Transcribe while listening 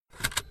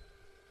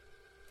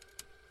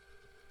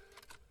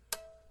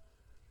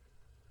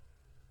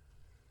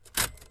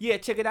Yeah,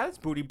 check it out. It's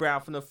Booty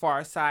Brown from the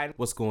Far Side.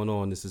 What's going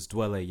on? This is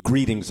Dwelle.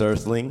 Greetings,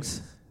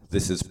 Earthlings.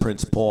 This is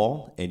Prince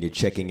Paul, and you're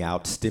checking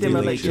out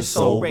Stimulate Your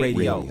Soul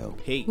Radio.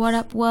 Peace. What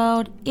up,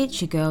 world?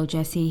 It's your girl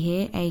Jessie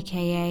here,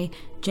 aka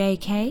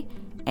JK,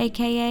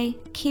 aka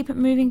Keep It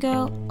Moving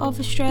Girl of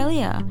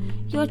Australia.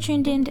 You're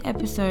tuned in to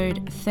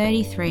episode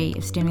 33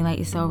 of Stimulate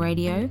Your Soul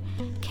Radio.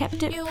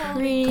 Kept it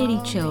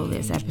pretty chill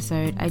this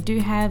episode. I do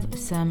have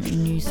some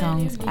new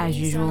songs as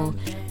usual,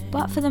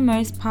 but for the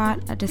most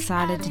part I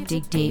decided to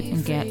dig deep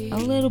and get a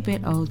little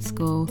bit old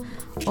school,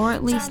 or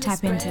at least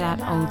tap into that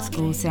old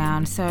school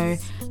sound. So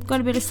I've got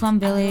a bit of Slum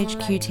Village,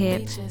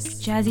 Q-Tip,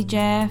 Jazzy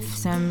Jeff,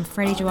 some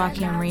Freddie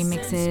Joachim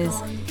remixes,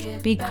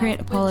 Big Crit,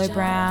 Apollo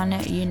Brown,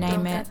 you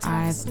name it,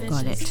 I've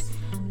got it.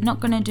 Not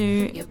going to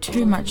do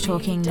too much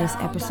talking this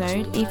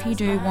episode. If you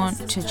do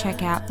want to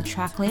check out the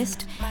track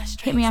list,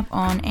 hit me up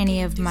on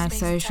any of my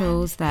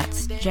socials.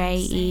 That's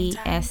JESSEKUSS.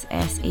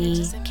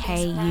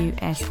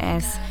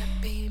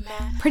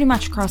 Pretty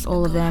much across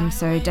all of them,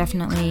 so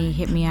definitely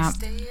hit me up.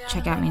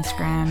 Check out my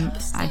Instagram.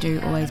 I do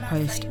always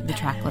post the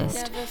track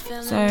list.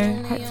 So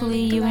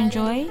hopefully you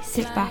enjoy.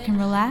 Sit back and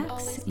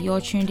relax.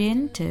 You're tuned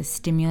in to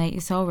Stimulate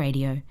Your Soul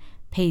Radio.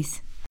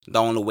 Peace. The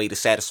only way to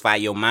satisfy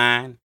your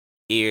mind,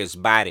 ears,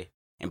 body,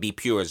 and be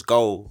pure as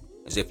gold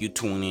is if you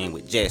tune in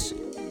with Jesse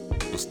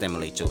and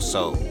stimulate your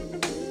soul.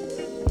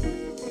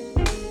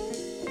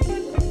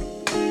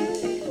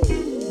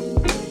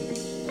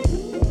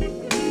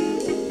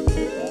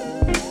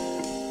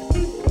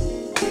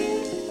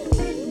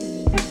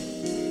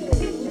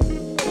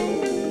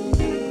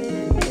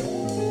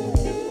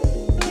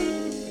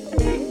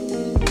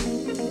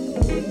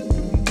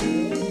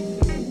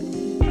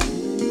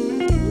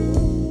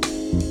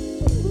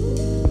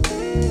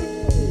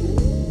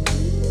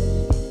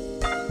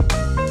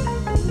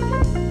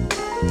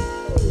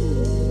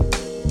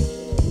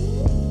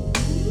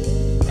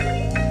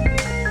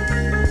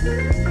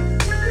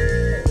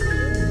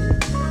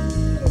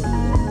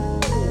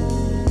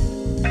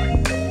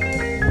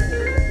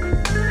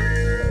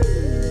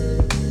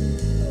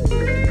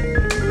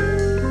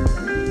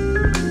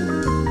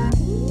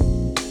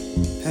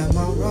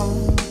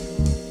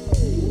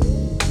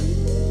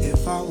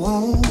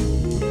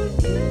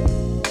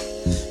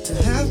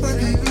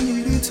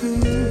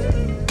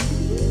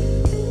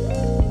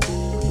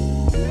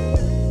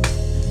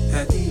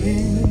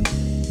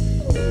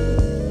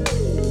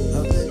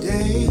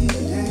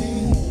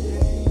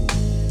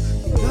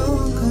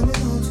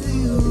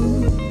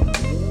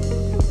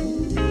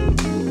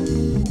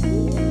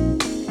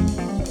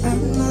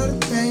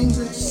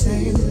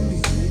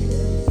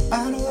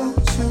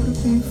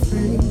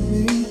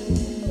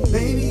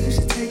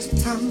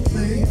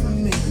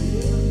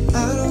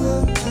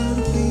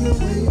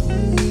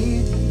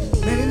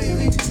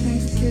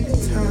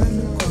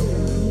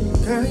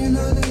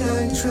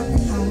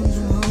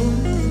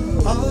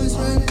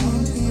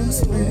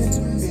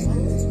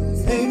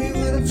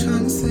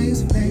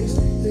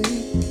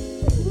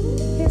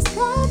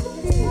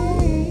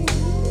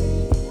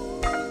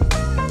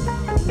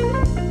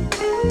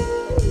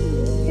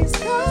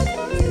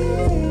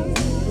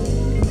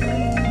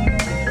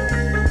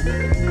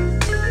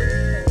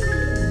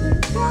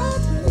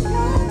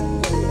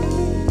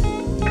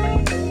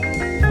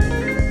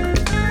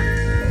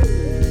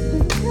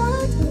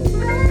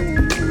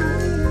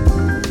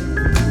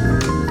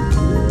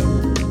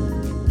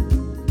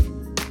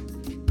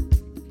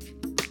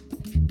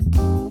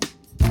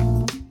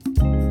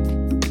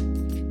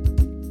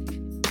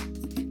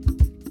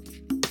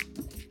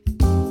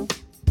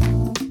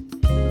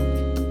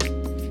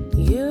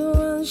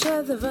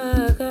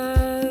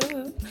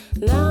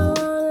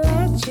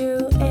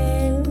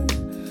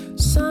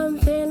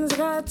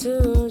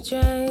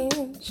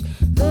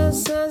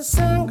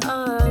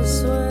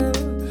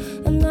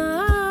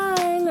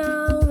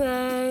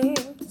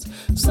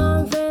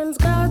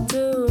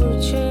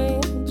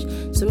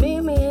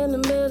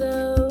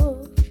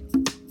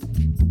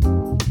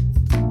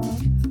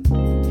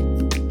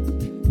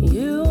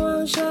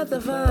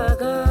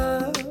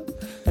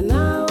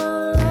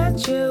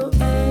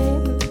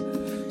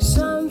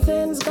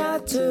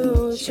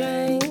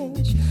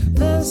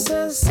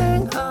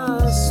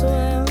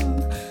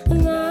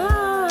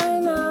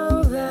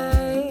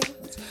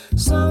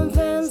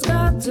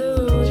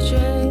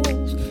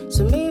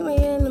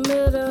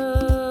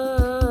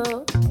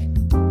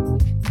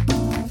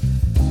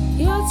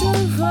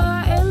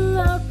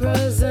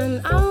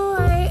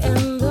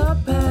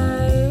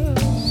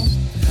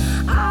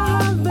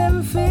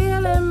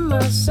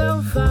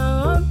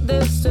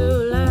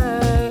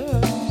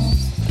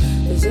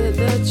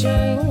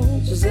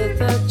 Is it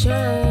the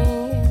change?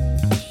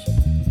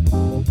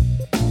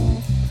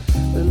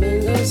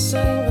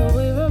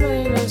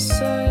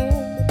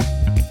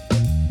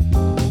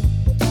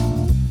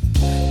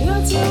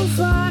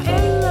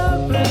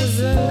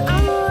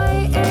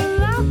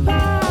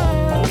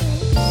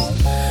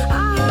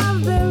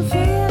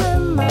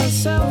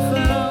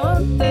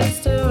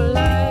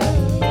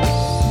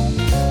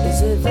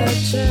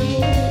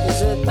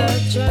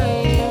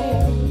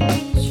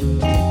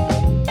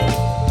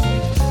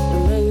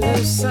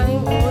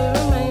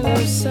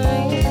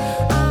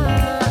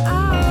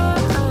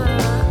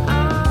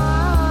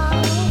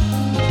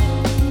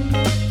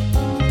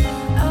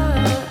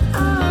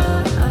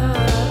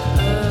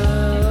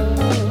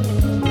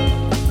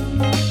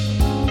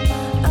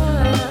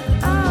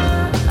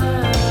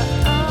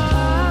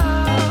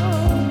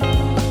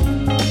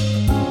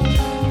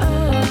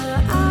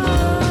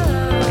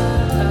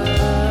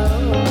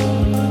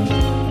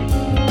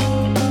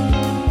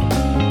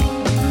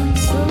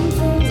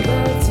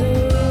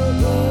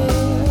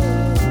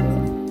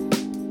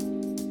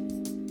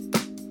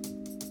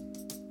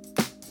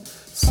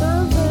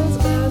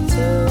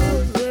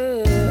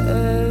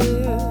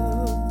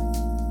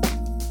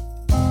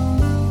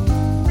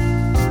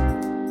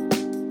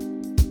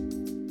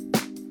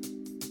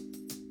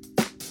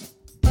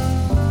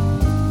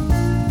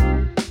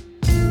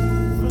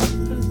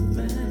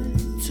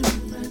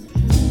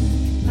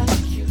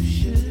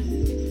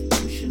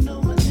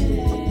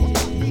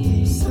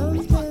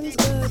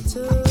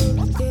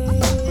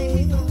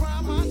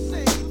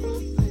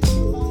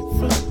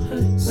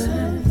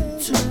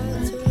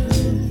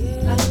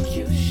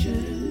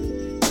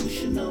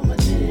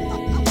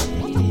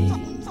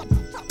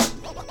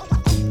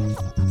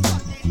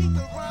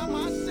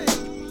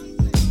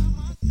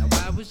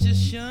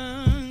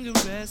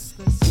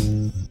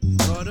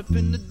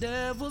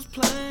 devil's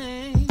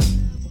plane.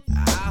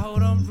 I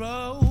hold on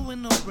road with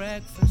no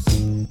breakfast,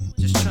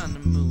 just trying to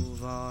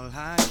move all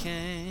I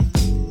can.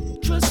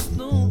 Trust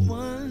no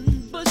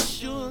one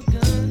but your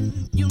gun.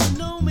 You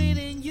know me,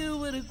 then you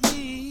would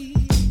agree.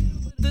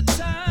 The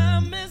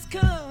time has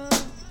come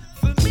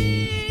for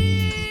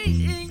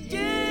me,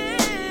 yeah.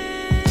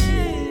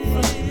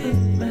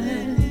 From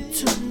man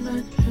to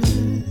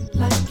manhood,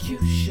 like you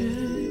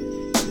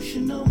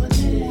should know my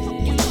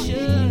name. You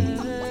should.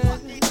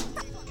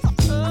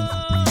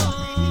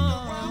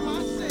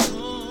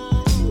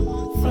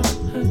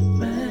 From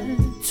man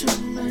to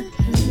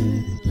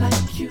manhood,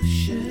 like you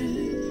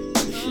should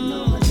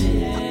know my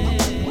name.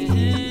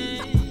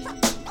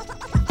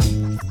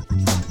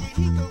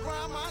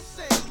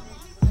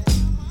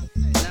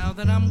 Now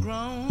that I'm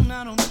grown,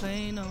 I don't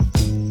play no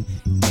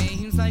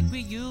games like we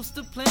used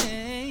to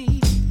play.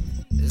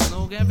 There's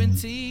no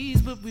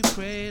guarantees, but we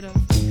prayed up.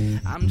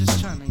 I'm just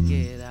trying to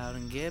get out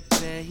and get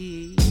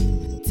paid.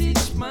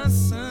 Teach my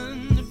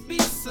son to be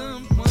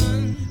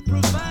someone.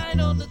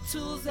 Provide all the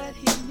tools that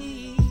he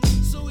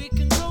needs, so he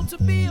can grow to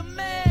be a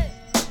man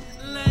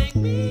like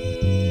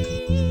me.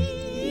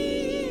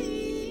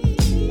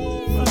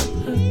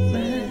 From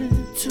man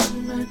to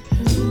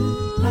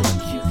manhood,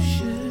 like you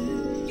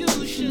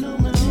should know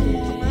my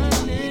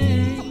name.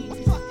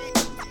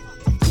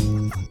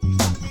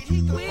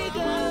 We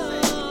go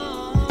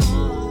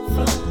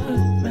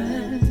from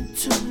man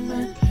to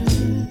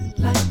manhood,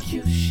 like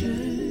you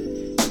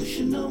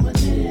should know my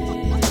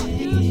name.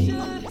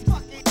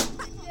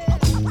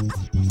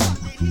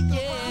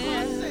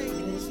 Yeah,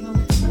 there's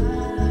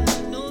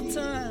no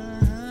time.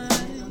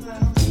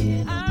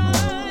 I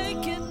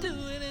can't do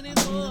it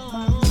anymore.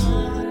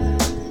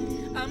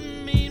 I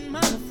mean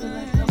my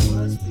thing.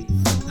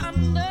 I'm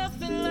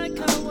nothing like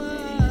I was.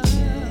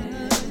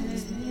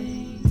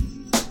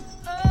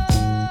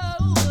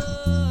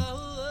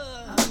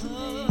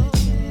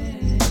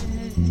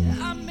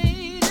 I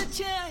made a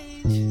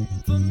change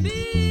for me.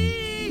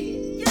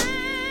 Yeah.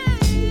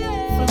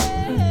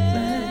 From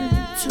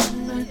man to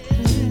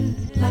manhood,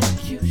 like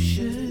you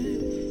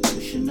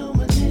should know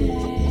my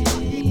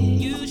name.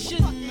 You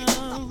should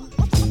know.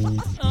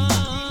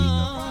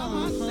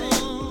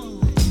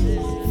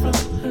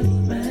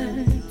 From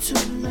man to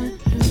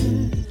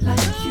manhood,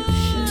 like you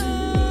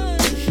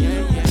should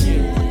know my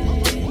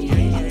name.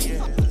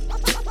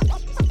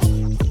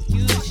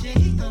 You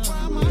should know.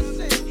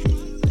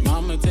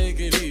 Mama, take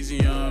it easy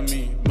on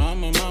me.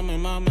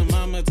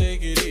 Mama,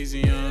 take it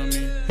easy on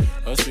me.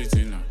 Oh,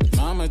 sweetie now.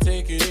 Mama,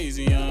 take it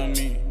easy on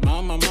me.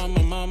 Mama,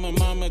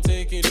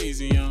 take it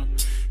easy on.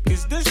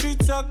 Cause the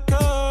streets are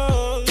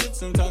cold.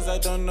 Sometimes I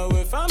don't know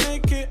if I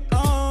make it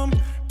home.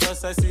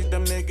 Plus I see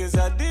them niggas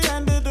at the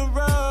end of the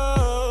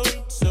road.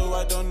 So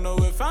I don't know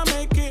if I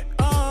make it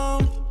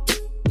home.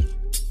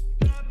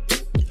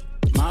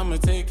 Mama,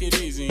 take it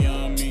easy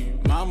on me.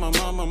 Mama,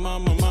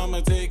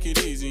 take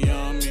it easy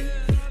on me.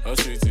 Oh,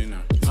 sweetie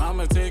now.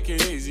 Mama, take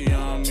it easy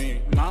on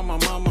me.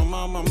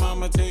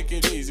 Mama, take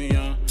it easy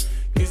on.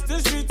 Cause the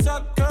streets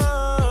are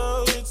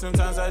cold.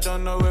 Sometimes I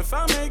don't know if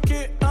I make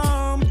it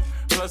home.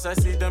 Plus I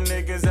see them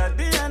niggas at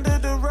the end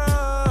of the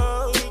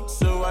road.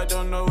 So I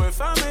don't know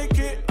if I make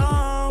it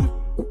home.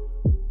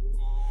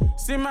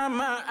 See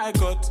mama, I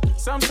got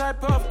some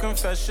type of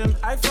confession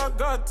I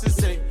forgot to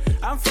say,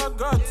 and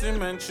forgot to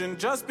mention.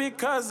 Just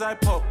because I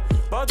pop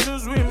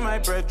bottles with my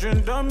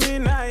brethren don't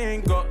mean I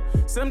ain't got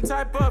some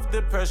type of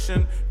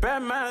depression.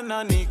 Bad man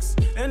on X,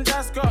 and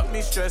that's got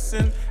me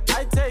stressing.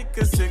 I take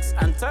a 6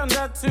 and turn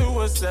that to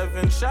a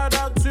 7. Shout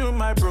out to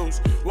my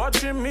bros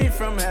watching me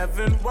from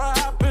heaven. What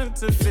happened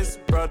to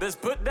Fist brothers?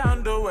 Put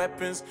down the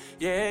weapons.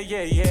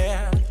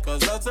 Yeah.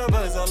 Cause lots of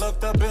us are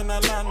locked up in a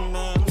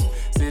London.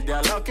 See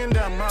they're locking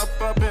them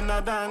up in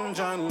a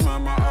dungeon.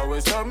 Mama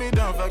always told me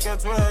don't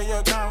forget where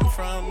you come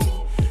from.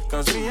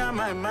 Cause me and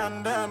my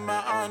man, them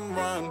are on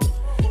one.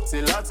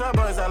 See lots of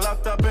boys are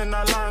locked up in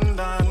a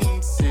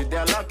London. See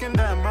they're locking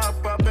them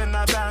up in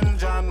a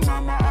dungeon.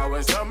 Mama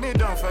always told me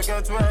don't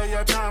forget where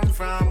you come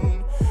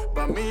from.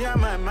 But me and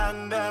my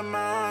man, them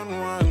are on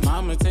one.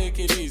 Mama, take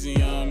it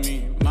easy on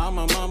me.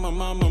 Mama,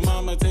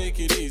 take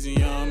it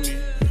easy on me.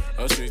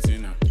 Oh, sweetie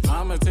now.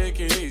 Mama, take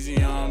it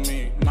easy on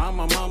me.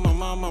 Mama,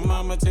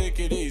 take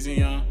it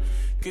easy on.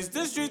 Cause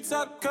the streets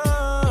are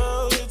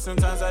cold.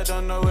 Sometimes I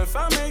don't know if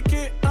I make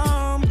it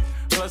home.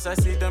 Plus I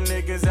see them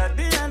niggas at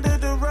the end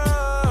of the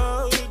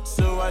road.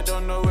 So I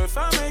don't know if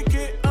I make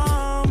it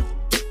home.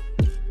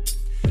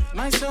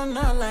 My son,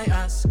 all I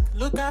ask,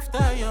 look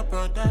after your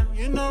brother.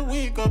 You know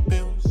we got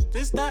bills,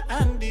 this, that,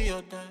 and the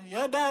other.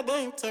 Your dad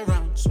ain't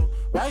around, so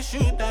why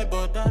should I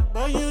bother?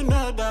 But you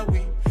know that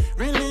we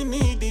really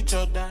need each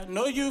other.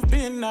 Know you've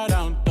been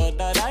around, thought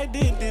that I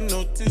didn't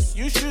notice.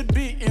 You should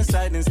be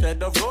inside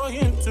instead of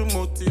going to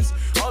motives.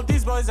 All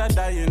these boys are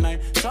dying, I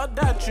thought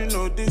that you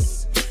know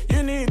this.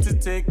 You need to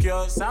take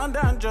your sound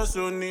and just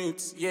own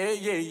it. Yeah.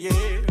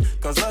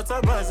 Cause lots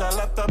of boys are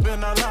locked up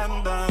in a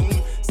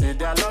London. See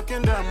they're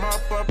locking them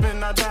up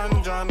in a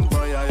dungeon.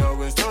 Boy, I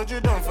always told you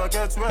don't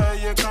forget where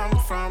you come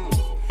from.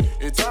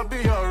 It'll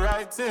be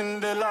alright in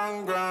the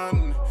long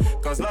run.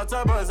 Cause lots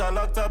of boys are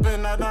locked up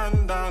in a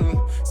dungeon.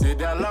 See,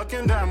 they're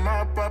locking them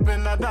up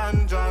in a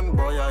dungeon.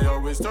 Boy, I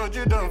always told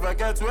you don't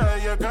forget where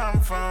you come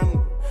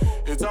from.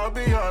 It'll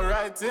be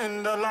alright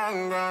in the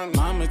long run.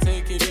 Mama,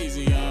 take it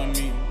easy on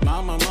me.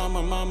 Mama,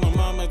 mama, mama,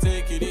 mama,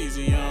 take it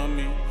easy on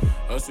me.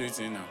 Oh,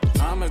 sweetie now.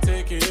 Mama,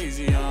 take it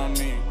easy on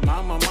me.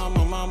 Mama,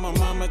 mama, mama,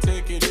 mama,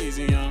 take it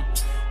easy on.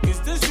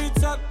 Cause the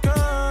streets are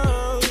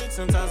cold.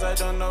 Sometimes I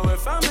don't know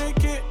if I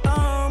make it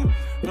home.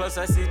 Plus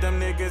I see them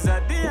niggas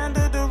at the end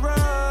of the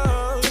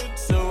road.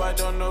 So I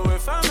don't know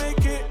if I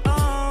make it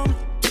home.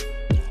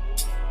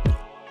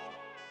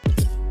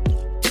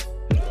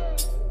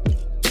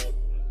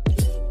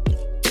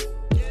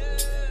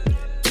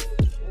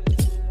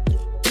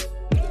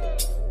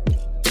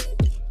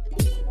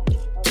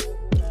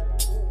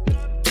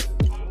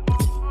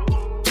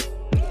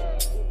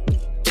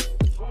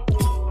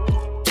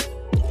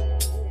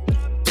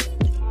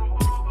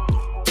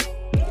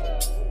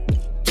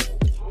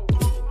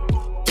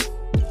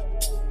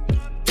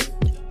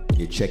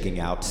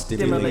 Checking out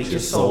Stimulate Your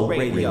Soul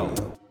Radio.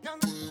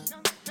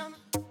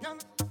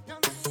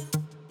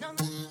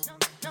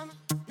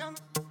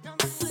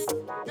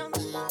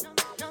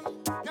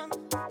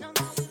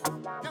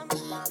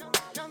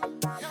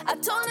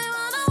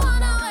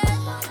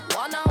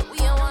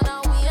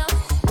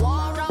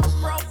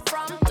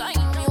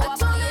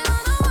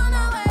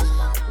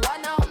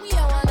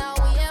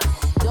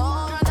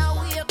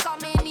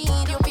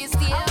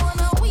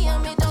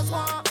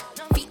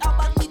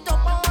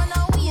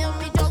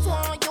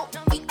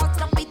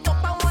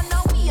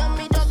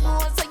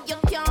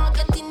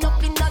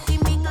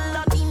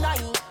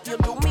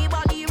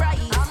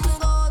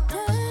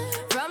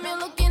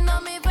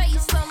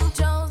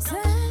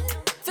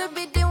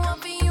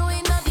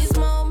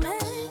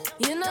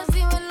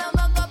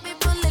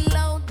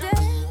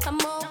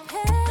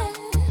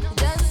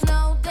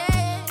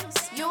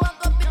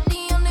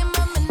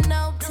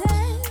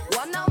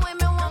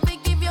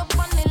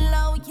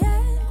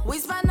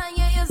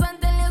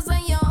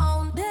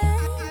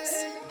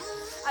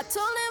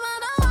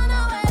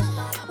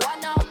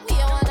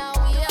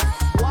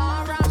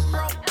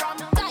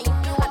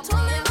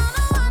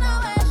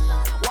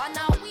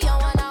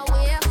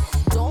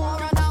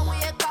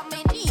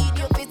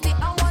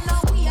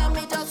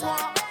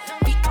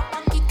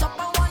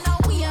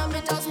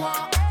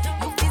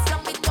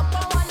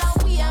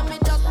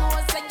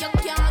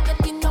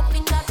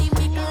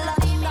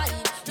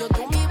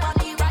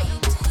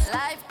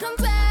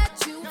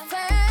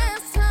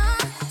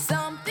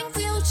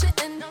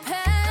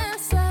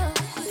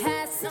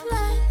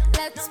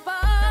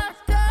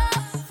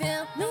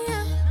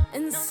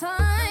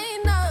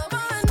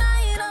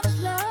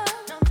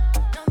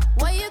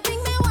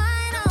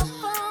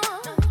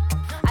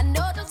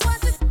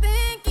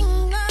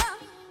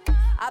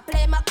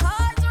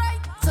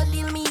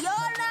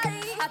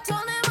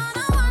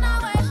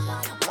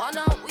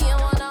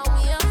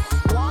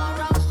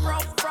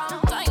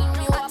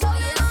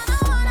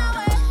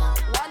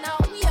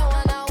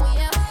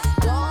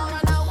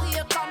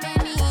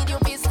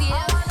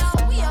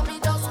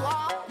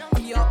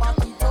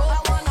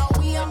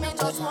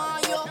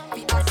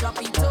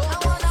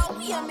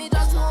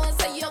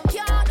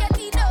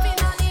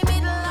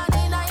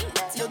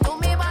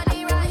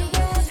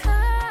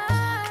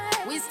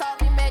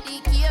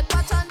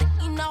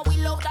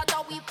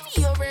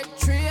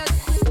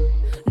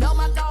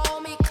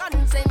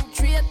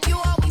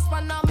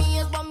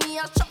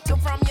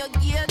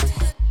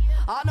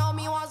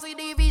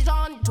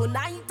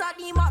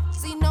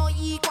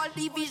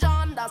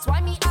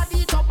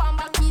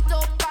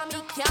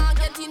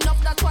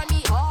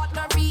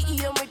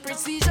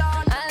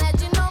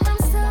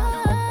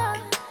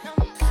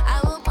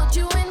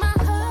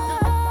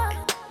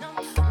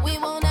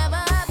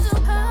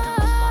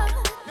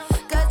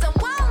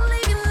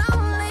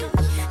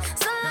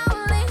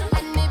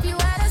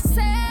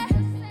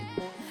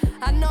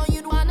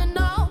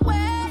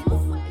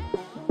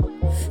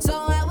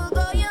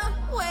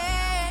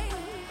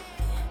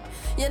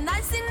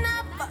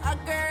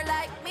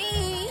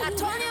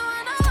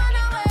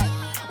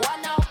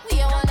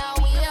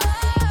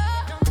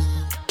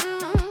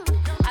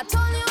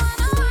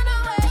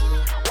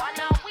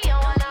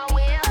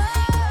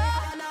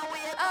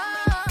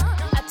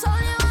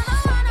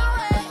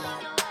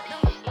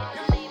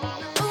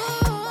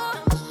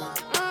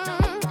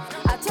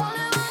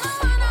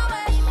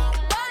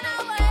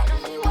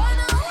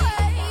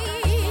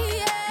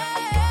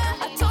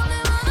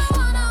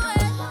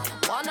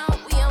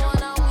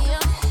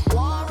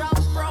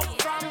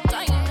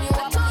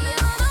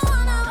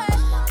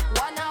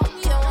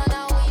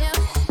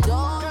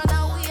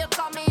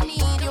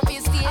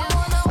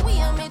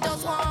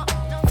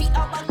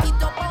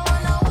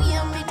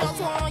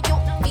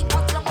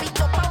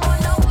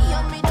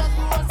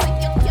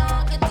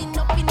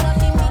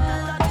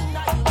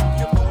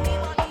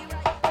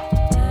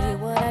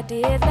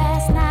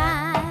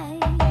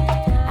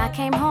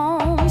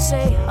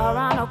 say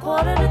around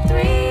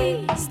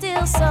 2:45,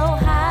 still so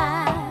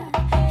high,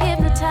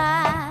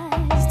 hypnotized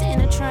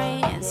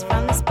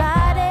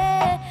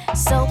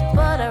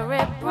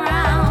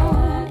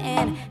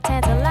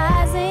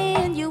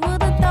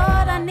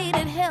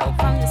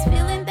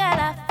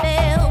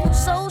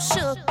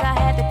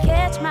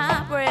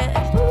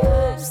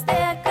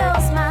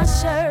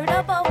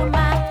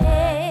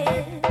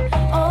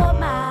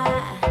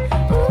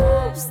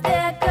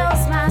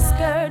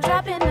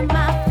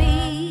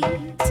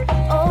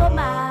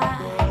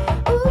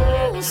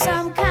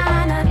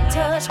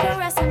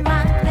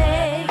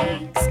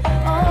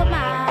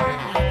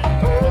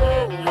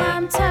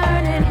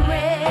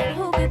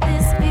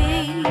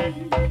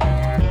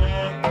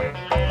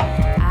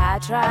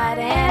tried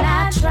and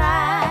I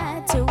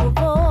tried to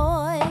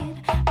avoid,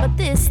 but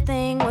this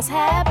thing was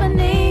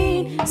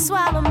happening.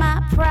 Swallow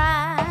my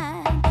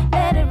pride,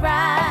 let it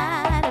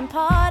ride and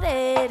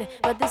parted,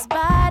 but this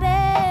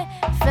body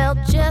felt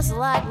just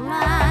like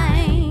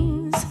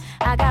mine.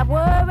 I got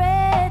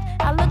worried,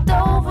 I looked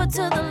over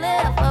to the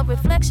left, a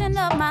reflection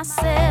of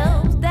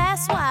myself.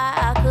 That's why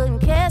I couldn't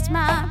catch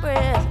my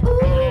breath.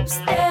 Oops,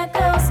 there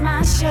goes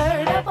my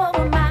shirt up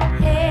over my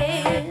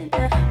head.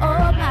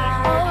 Oh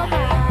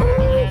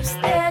my, oops,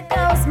 there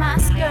goes my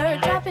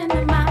skirt dropping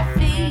to my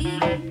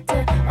feet.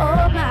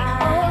 Oh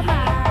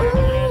my,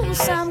 ooh,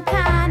 some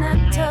kind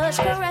of touch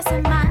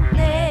caressing my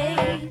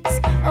legs.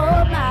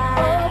 Oh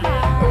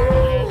my,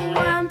 ooh,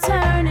 I'm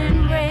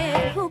turning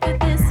red. Who could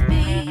this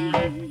be?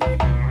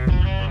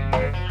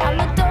 I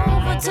looked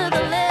over to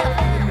the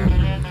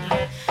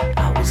left.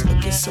 I was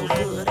looking so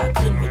good I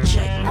couldn't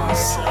reject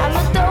myself. I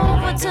looked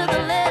over to the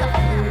left.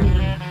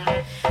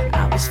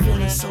 I was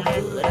feeling so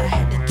good I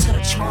had to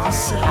touch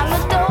myself. I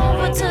looked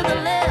over to the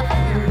left.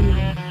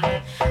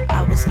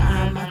 I was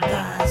eyeing my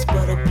thighs,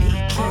 but a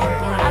pecan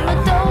brown. I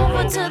looked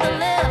over to the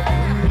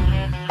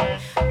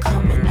left.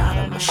 Coming out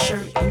of my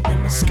shirt and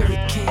then my skirt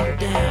came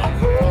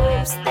down.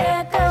 Oops,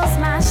 there goes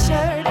my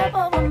shirt up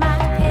over my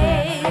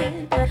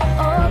head.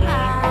 Oh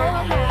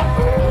my,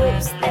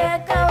 oops, there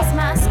goes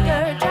my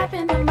skirt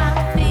dropping to my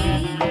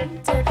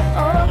feet.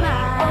 Oh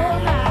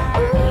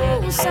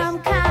my, ooh,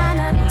 some kind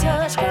of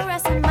touch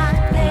caressing my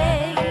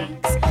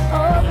legs.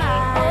 Oh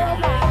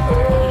my,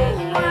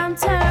 ooh, I'm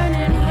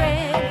turning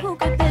red. Who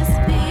could this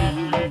be?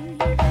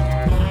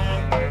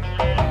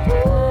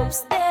 Oops,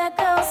 there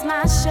goes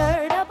my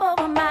shirt up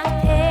over my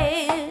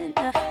head.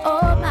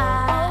 Oh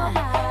my,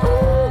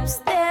 oops,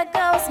 there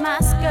goes my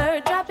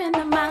skirt dropping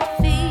to my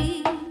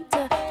feet.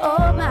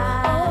 Oh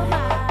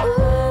my,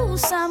 ooh,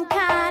 some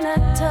kind of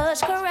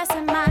touch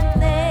caressing my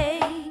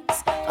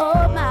legs.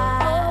 Oh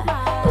my,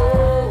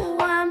 ooh,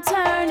 I'm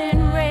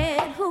turning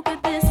red. Who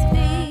could this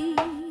be?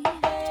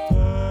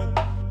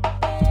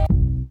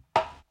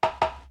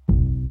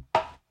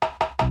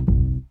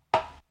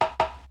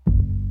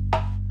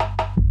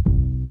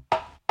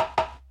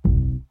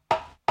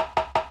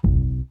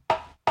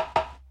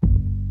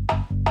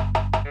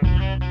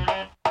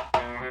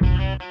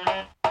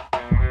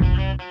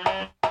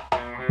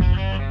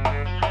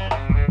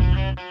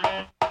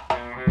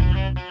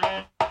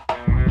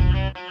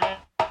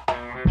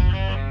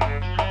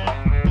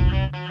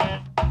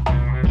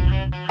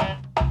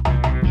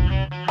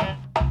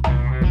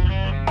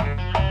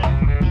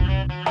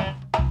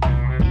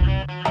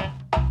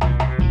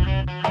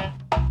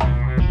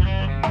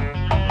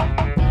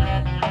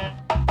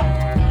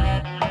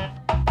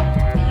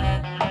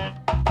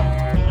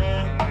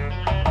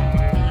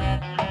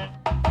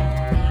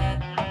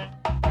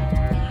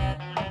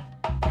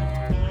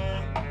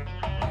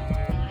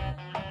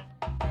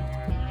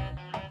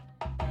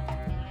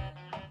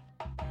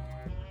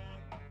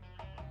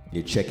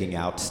 You're checking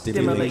out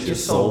Stimulate Your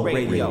Soul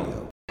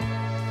Radio.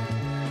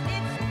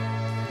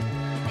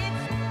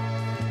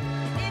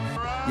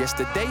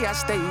 Yesterday I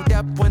stayed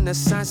up when the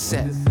sun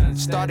set.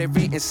 Started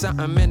reading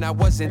something and I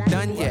wasn't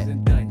done yet.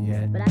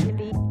 But I could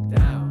be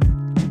down,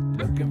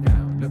 looking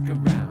round.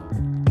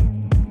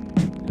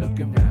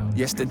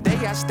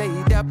 Yesterday I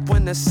stayed up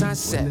when the sun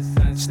set.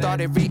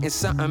 Started reading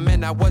something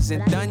and I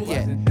wasn't done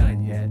yet.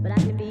 But I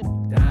could be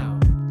down,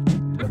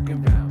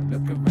 looking round.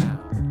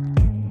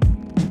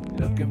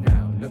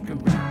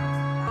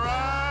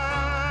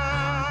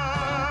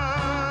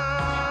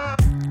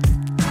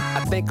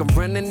 I think I'm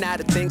running out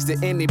of things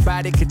that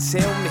anybody could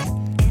tell me.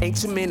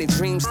 Ain't too many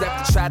dreams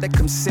left to try to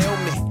conceal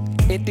me.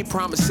 Empty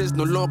promises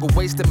no longer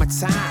wasting my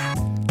time.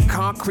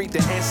 Concrete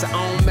the answer, I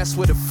don't mess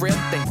with a frail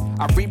thing.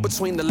 I read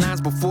between the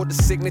lines before the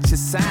signature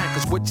sign.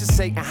 Cause what you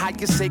say and how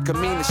you say could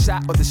mean the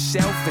shot or the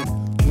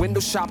shelving.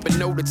 Window shopping,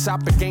 know the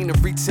topic ain't a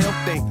retail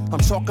thing. I'm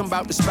talking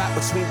about the spot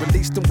between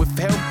released and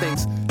withheld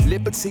things.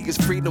 Liberty is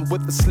freedom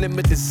with a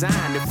slimmer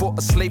design. And for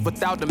a slave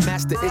without a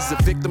master is a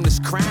victimless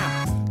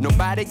crime.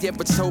 Nobody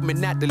ever told me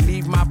not to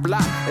leave my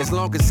block. As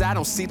long as I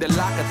don't see the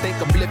lock, I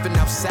think I'm living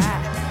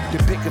outside.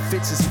 The bigger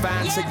fits is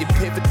fine till you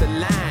pivot the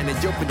line.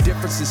 And your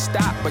indifference is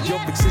stopped, but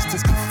your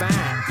existence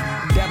confined.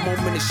 That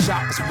moment of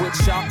shock is what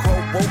y'all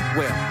call woke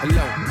well.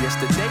 Hello,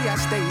 yesterday I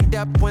stayed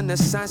up when the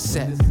sun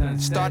set.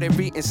 Started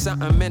reading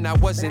something and I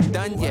wasn't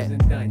done yet.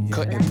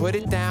 Couldn't put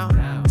it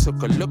down,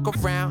 took a look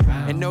around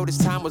and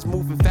noticed time was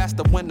moving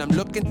faster when I'm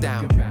looking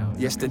down.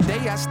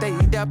 Yesterday I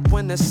stayed up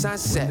when the sun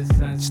set.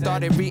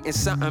 Started reading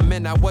something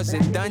and I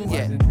wasn't done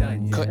yet.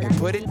 Couldn't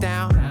put it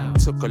down,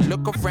 took a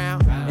look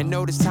around and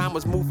noticed time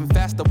was moving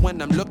faster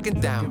when I'm looking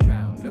down.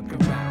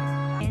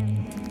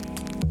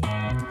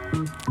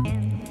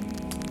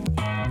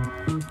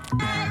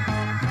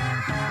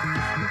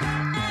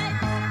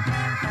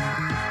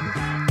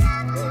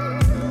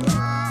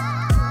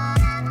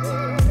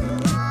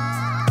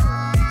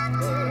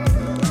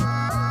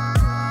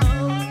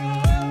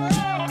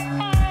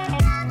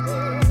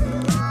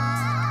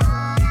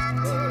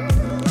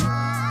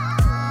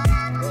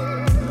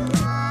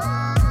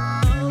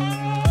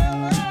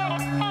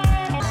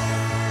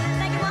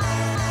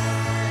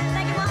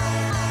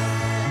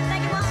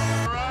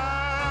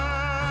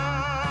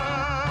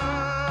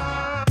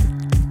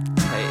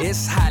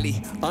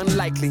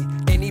 Unlikely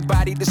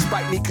anybody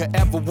despite me could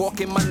ever walk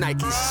in my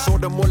Nikes.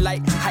 Sorta more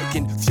like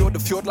hiking, fjord to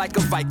fjord like a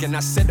Viking. I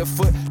set a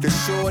foot to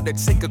shore to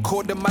take a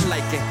cord to my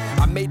liking.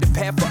 I made the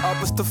path for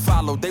others to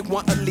follow. They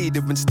want a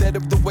leader instead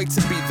of the way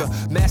to be the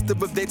master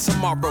of their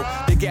tomorrow.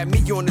 They got me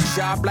on the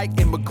job like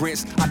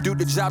immigrants. I do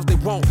the jobs they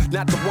want,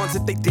 not the ones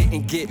that they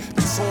didn't get.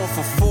 Been torn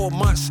for 4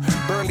 months,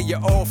 barely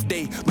an off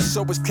day. My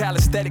show was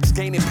calisthenics,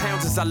 gaining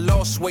pounds as I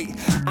lost weight.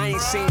 I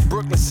ain't seen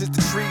Brooklyn since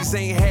the trees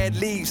ain't had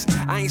leaves.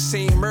 I ain't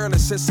seen Merlin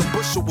since the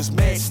bushel was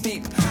mad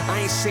steep. I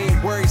ain't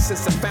seen worry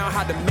since I found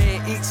how the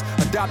man eats.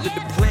 Adopted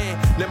the plan,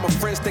 let my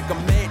friends think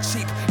I'm mad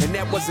cheap. And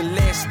that wasn't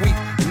last week,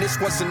 and this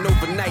wasn't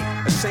overnight.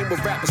 A shame when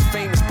rappers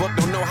famous but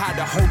don't know how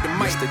to hold the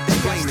mic. The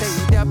day I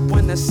stayed up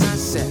when the sun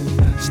set.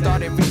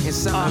 Started reading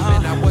something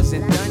and I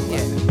wasn't done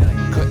yet.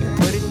 Couldn't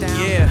put it down.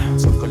 Yeah.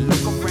 Took a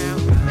look around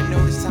and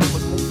noticed time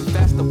was moving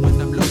faster when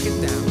I'm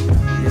looking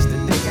down. It's the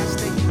day I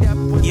stayed up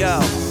when the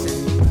sun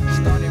set.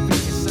 Started reading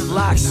something.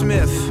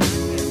 Locksmith,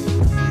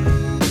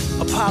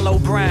 Apollo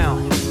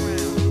Brown.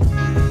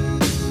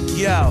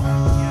 Yo.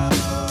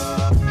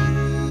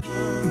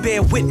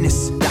 Bear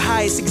witness, the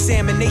highest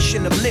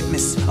examination of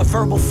litmus. A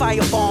verbal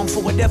firebomb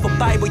for whatever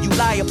Bible you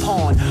lie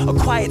upon. A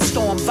quiet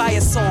storm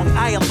via song,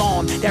 I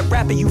alarm. That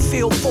rapper you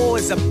feel for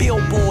is a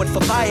billboard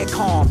for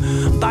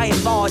Viacom. By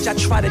and large, I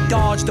try to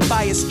dodge the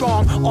bias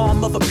strong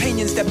arm of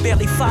opinions that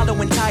barely follow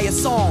entire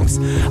songs.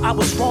 I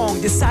was wrong,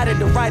 decided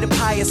to write a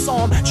pious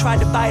psalm.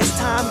 Tried to buy his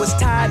time, was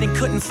tired and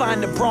couldn't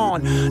find the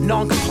brawn.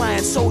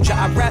 Non-compliant soldier,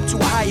 I rap to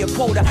a higher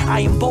quota. I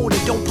am bolder,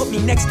 don't put me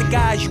next to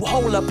guys you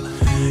hold up.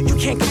 You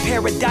can't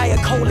compare a Diet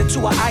Cola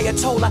to an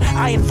Ayatollah.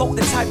 I invoke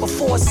the type of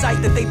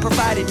foresight that they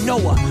provided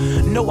Noah.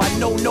 No, I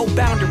know no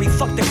boundary,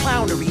 fuck the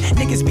clownery.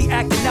 Niggas be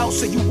acting out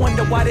so you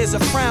wonder why there's a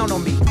frown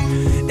on me.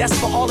 That's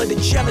for all of the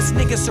jealous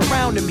niggas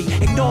surrounding me.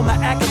 Ignore my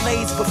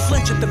accolades but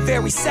flinch at the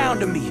very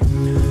sound of me.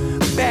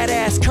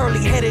 Badass,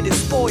 curly-headed and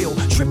spoiled.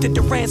 Tripped at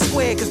Durant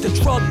Square cause the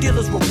drug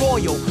dealers were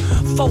royal.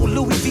 Faux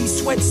Louis V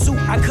sweatsuit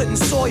I couldn't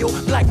soil.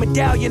 Black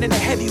medallion and a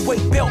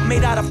heavyweight belt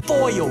made out of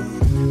foil.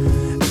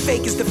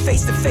 Fake is the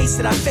face-to-face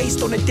that I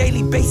faced on a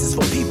daily basis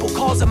for people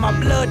causing my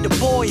blood to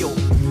boil.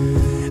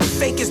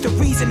 Fake is the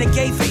reason they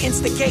gave for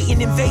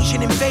instigating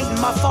invasion, invading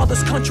my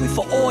father's country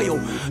for oil.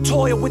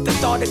 Toil with the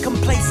thought of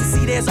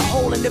complacency. There's a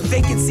hole in the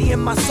vacancy in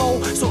my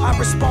soul, so I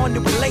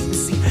responded with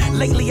latency.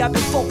 Lately I've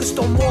been focused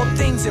on more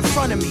things in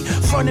front of me.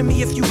 Front of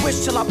me if you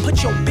wish till I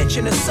put your bitch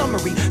in a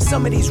summary.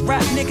 Some of these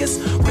rap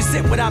niggas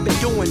resent what I've been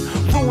doing.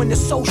 Ruin the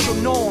social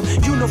norm,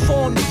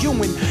 uniform to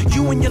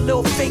you and your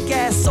little fake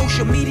ass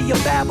social media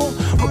babble.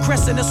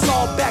 Regressing us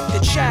all back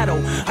to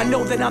shadow. I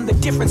know that I'm the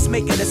difference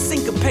maker, the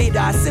syncopator.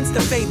 I sense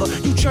the favor.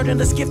 You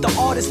journalists give the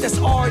artist that's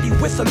already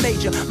with a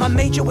major. My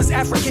major was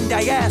African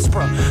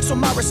diaspora, so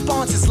my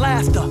response is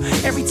laughter.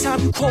 Every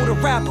time you quote a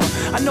rapper,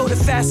 I know the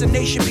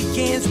fascination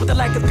begins with a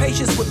lack of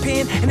patience with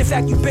pen, and in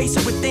fact you base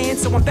it within.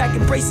 So I'm back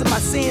embracing my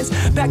sins,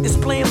 back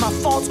displaying my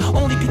faults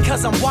only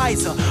because I'm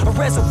wiser. A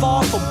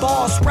reservoir for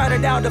bars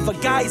sprouted out of a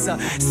geyser.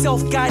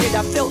 Self-guided,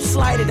 I felt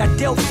slighted, I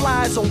dealt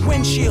flies on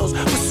windshields.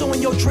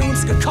 Pursuing your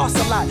dreams could cost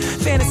a lot.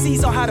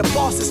 Fantasies on how the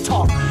bosses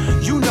talk.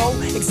 You know,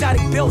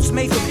 exotic belts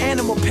made from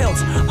animal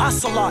pelts.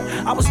 Ocelot,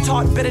 I was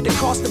taught better to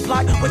cross the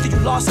block, whether you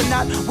lost or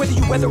not, whether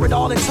you weather it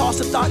all and toss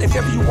a thought. If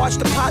ever you watch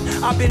the pot,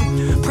 I've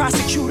been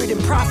prosecuted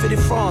and profited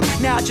from.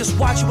 Now I just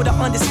watch with an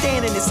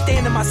understanding and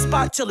stand in my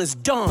spot till it's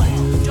done.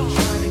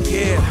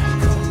 Yeah.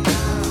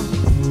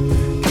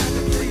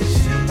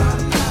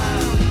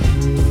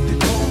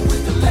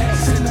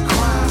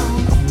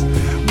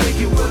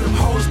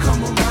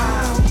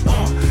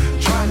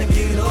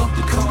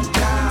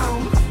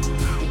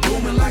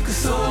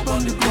 Sub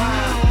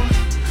underground,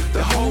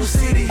 the whole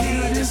city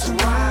here and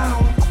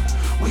surround.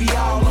 We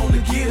all on the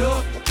get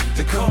up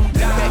to come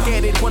down. Back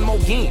at it one more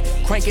again,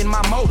 cranking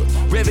my motor,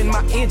 revving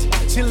my engine,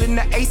 chilling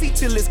the AC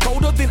till it's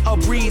colder than a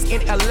breeze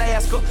in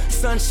Alaska.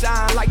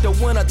 Sunshine like the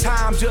winter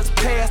time just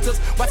passed us.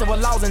 Watching for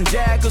laws and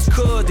jaggers,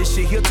 cause this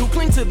shit here too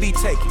clean to be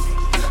taken.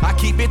 I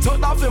keep it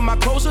tucked off in my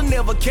clothes, you'll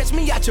never catch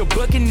me out your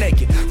bucket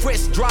naked.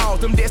 Fresh draws,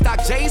 them dead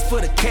stock J's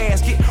for the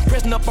casket.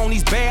 Pressing up on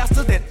these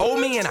bastards that owe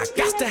me and I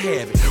got to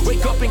have it.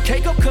 Wake up and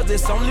cake up cause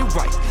it's only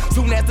right.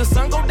 Soon as the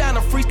sun go down,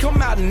 the freaks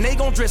come out and they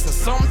gon' dress in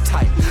something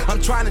tight.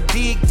 I'm trying to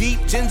dig deep,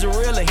 ginger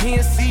ale and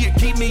Hennessy. It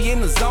keep me in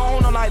the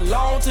zone all night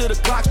long till the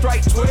clock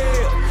strike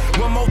 12.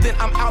 One more then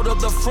I'm out of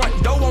the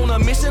front door on a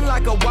mission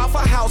like a Waffle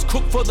House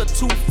cook for the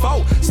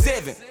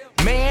 247.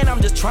 Man,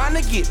 I'm just trying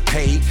to get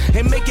paid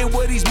and make it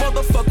where these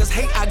motherfuckers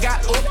hate. I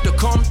got up to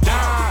come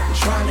down.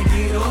 Trying to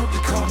get up to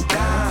come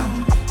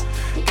down.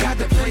 Got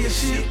to play a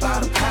shit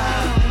by the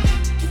pound.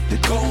 The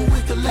gold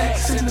with the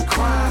lax and the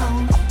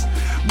crown.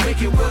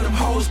 Make it where them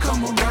hoes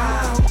come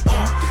around.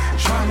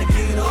 Trying to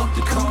get up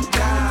to come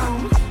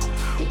down.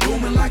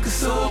 Booming like a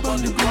sub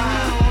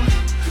underground.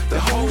 The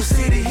whole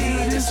city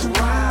here and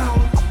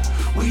surround.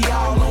 We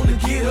all on the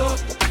get up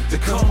to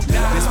come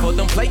down. This for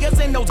them players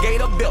in those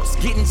gator belts,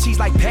 getting cheese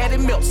like Patty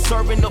Milk,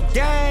 serving up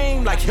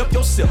game like help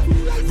yourself.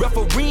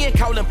 Refereeing,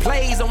 calling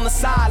plays on the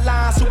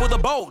sidelines. Super the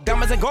bowl,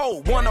 diamonds and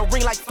gold, won a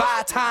ring like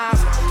 5 times.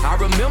 I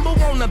remember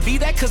wanna be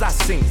that cause I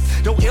seen.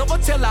 Don't ever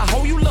tell a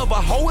hoe you love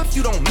a hoe if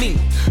you don't mean.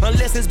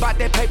 Unless it's about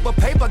that paper,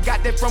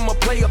 got that from a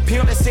player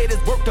pimp that said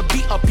it's work to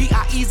be a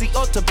P.I.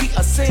 easier to be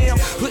a Sam.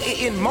 Put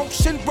it in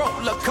motion,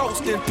 roller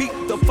coaster, and peep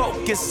the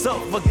focus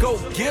of a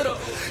go-getter.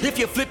 If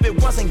you flip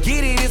it once and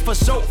get it, it's for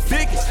show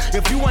figures.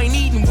 If you ain't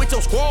eating with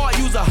your squad,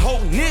 use a whole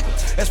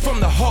nigga. That's from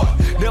the heart.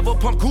 Never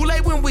pump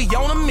Kool-Aid when we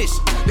on a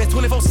mission. That's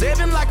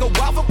 24/7 like a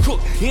waffle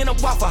cook in a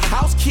Waffle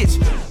House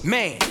kitchen.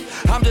 Man,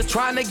 I'm just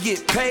trying to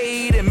get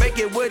paid and make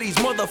it where these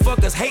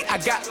motherfuckers hate. I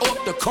got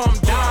up to come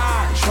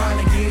down.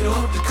 Trying to get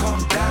up to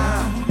come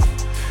down.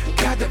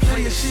 Got to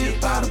play a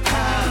shit by the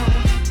pound.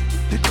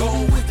 The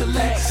gold with the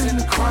lax and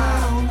the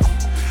crown.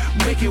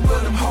 Make it where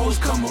them hoes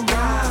come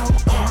around.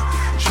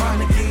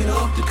 Trying to get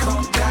up to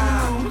come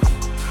down.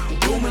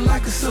 Booming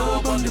like a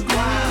sub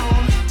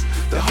underground.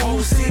 The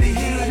whole city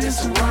here and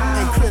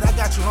surround. Hey, Crit, I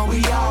got you,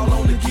 homie. We all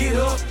on the get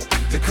up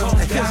to come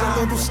down. Here's a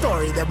little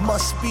story that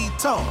must be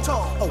told.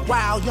 A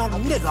wild young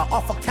nigga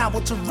off of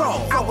Calverton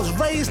Road. I was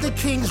raised in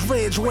Kings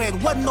Ridge where it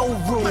wasn't no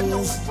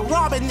rules.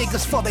 Robbing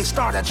niggas for they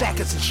starter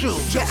jackets and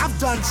shoes. Yeah, I've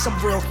done some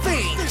real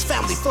things.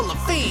 Family full of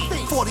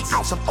fiends. 40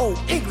 ounce of old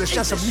English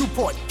and some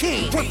Newport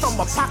King. Went from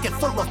a pocket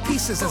full of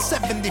pieces and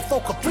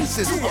 74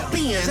 caprices to a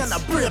Benz and a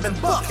Brib and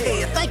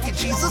Buckhead. Thank you,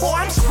 Jesus. Boy,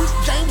 I'm sweet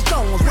James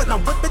Jones when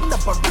I'm whipping the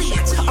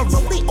Bereans. A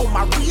rollie on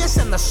my wrist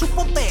and a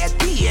super bad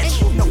bitch. And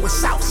you know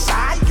it's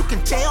outside, you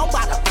can tell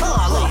by the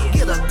color.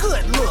 Get a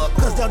good look,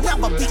 cause there'll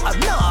never be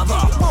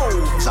another.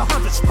 Modes,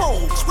 100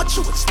 spokes, what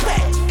you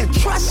expect? And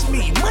trust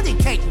me, money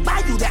can't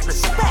buy you that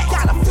respect.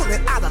 Gotta pull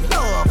it out of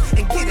love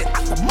and get it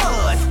out the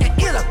mud.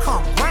 And it'll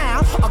come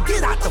round or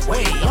get out the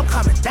way. I'm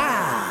coming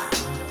down.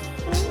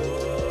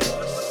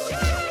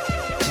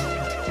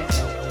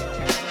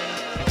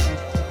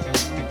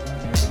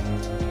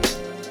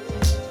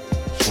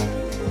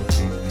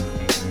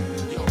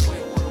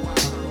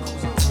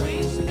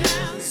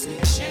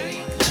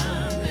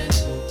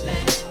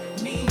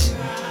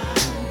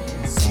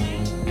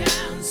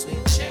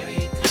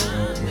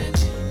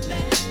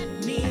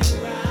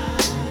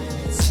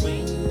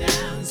 Swing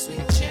down,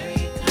 sweet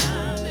cherry.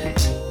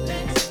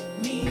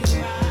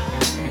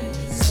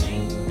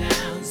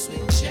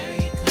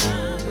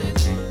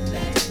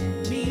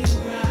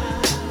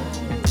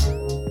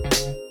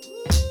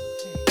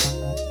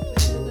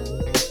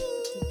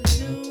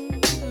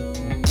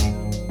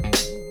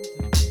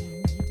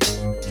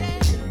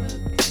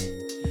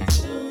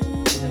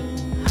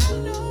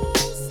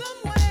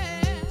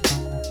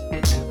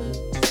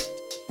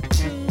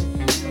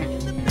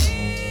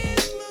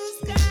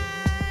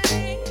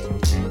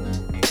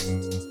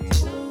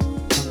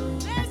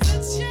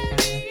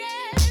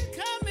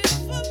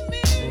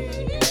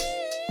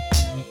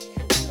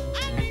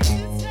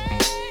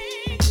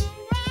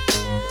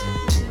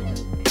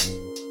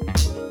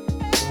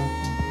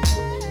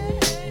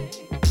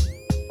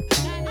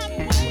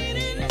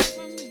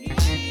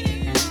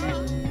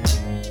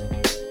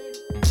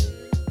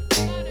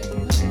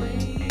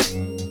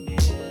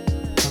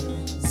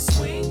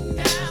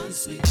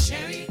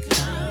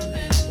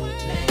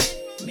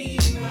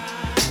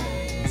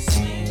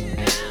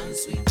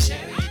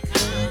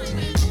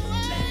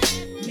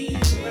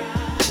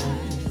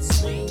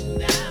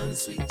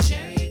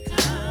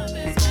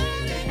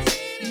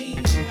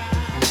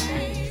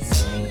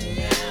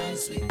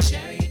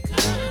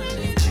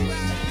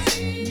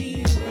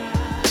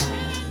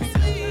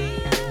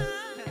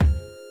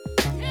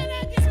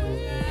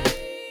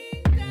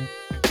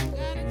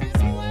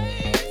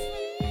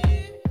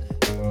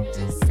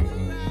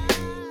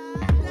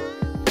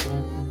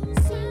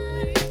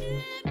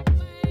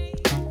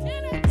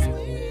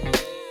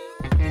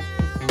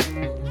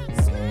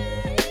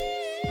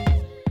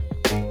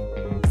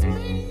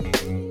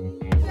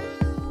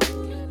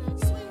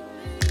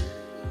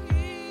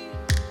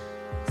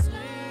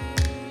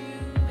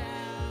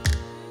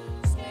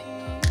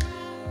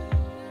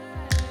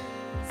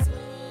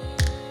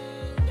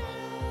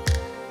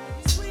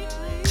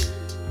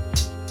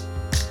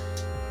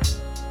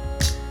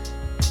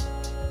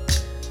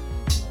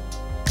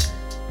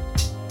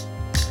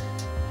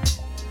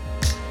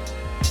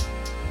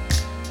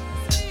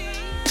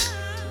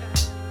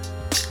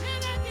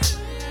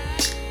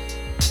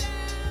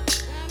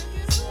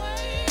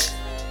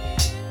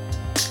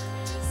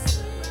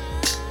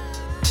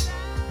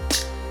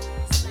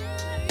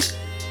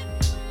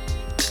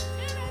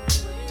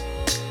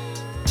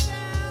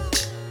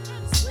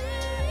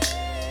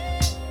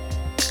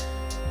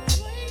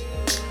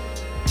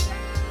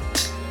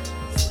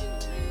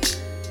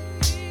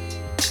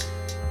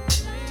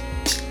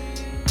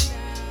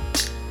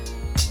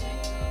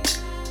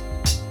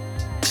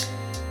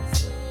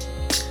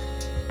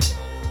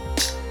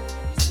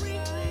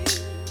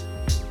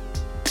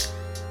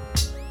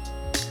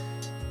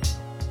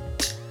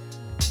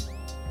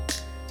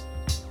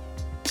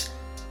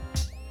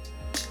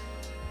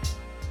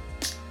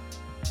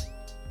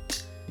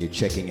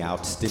 checking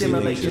out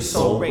Stimulate Your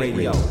Soul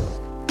Radio.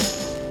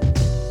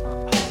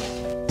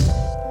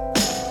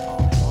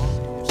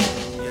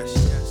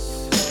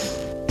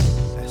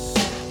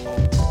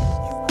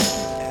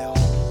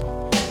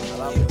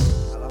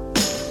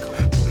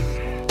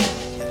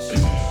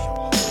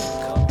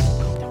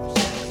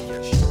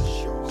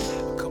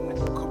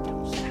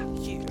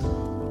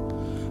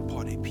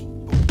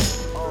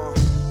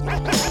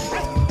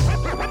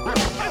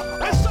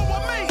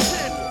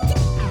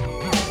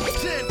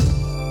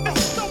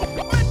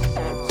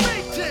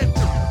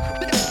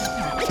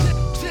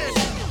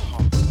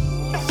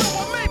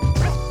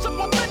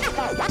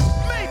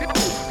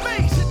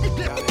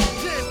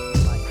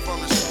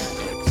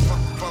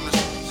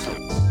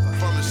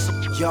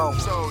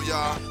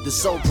 The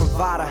soul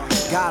provider,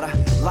 got a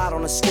lot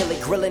on the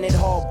skillet, grilling it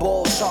hard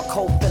boiled,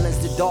 charcoal fillings,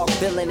 the dark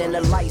villain and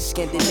the light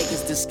skinned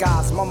niggas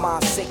disguise. My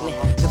mind sickening,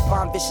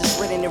 define vicious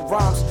written in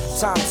rhymes.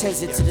 Time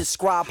tends it to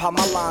describe how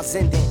my lines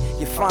ending.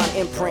 Your fine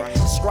imprint,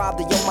 described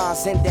to your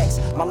mind's index.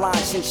 My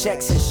line chin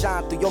checks and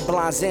shine through your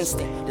blind's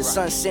instinct. The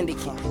sun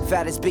syndicate,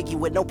 fat as Biggie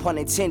with no pun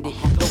intended.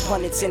 No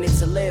pun intended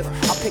to live.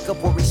 I pick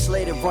up where we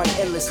slid and run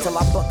endless till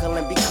I buckle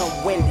and become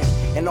winded.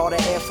 And all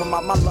the air from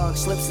out my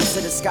lungs slips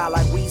into the sky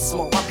like weed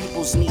smoke. My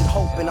peoples need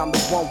hope and I'm the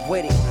one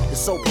with it. The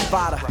soul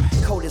provider,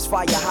 cold as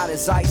fire, hot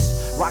as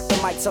ice. Rock the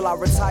mic till I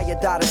retire,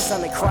 die the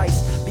son of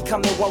Christ.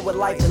 Becoming one with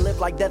life and live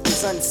like death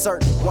is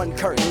uncertain. One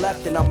curtain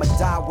left and I'ma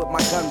die with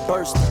my gun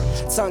bursting.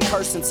 Tongue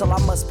cursing till I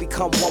must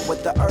become one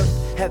with the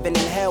earth. Heaven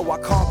and hell, I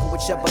conquer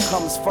whichever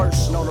comes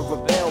first. Known to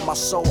rebel, my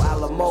soul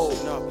Alamo.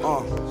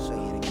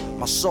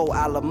 My soul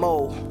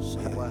Alamo.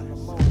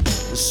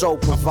 The soul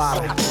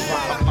provider.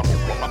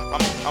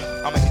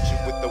 I'ma hit you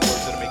with the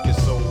words that'll make your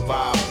soul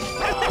vibe.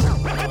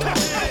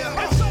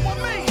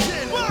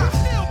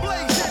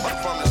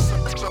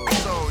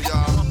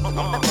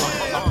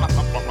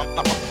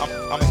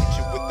 I'ma hit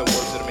you with the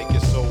words that'll make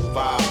your soul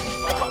vibe.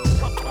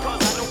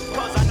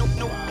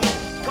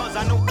 Cause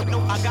I know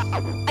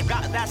I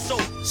got that soul.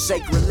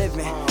 Sacred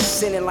living,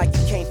 sinning like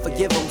you can't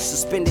forgive them.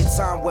 Suspended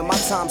time where my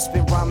time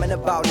spent rhyming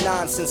about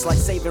nonsense like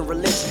saving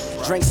religion.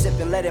 Drink,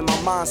 sipping, letting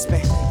my mind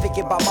spin.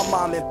 Thinking about my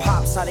mom and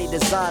pops, how they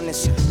design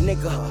this.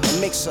 Nigga, a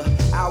mixer,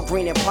 Al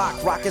Green and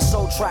Pac. Rocking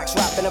soul tracks,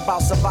 rapping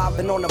about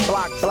surviving on the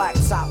block. Black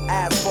top,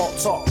 asphalt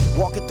talk.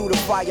 Walking through the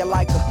fire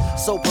like a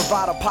soul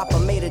provider. Papa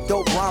made a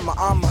dope rhymer,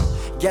 I'm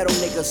a ghetto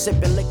nigga,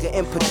 sipping liquor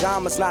in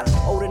pajamas. Not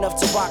old enough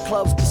to rock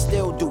clubs, but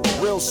still do.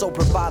 Real soul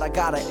provider,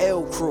 got an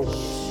L crew.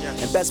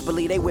 And best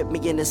believe they whip me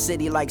in the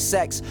city like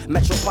sex.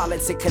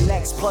 Metropolitan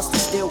connects, plus the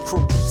steel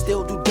crew.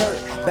 Still do dirt,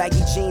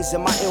 baggy jeans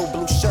and my ill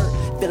blue shirt.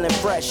 Feeling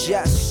fresh,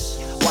 yes.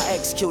 Why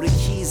execute the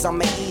keys,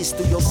 I'ma ease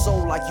through your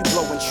soul like you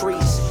blowing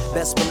trees.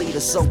 Best believe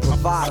the soul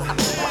provider. I'ma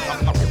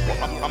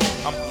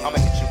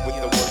hit you with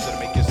the words that'll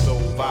make your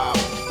soul vibe.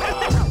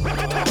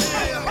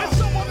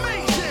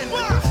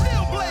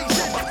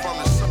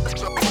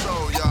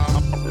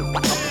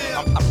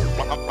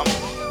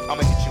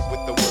 I'ma hit you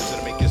with the words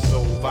that'll make your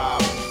soul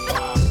vibe.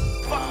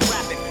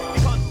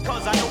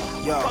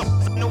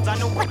 I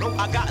know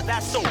I got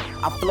that soul.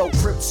 I flow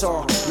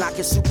Krypton,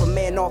 knocking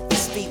Superman off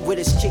his feet with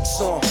his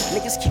kicks on.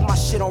 Niggas keep my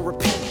shit on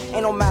repeat,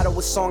 ain't no matter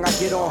what song I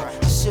get on.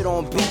 I shit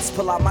on beats,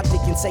 pull out my dick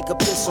and take a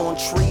piss on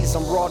trees.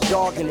 I'm raw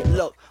dogging it,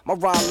 look, my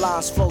rhyme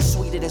lines flow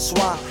sweeter than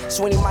swine.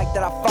 So any mic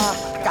that I find,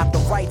 I got the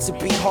right to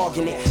be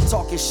hogging it.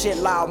 Talking shit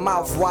loud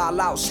mouth, wild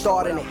out,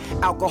 starting it.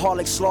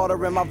 Alcoholic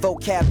slaughter in my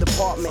vocab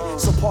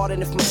department. So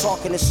pardon if my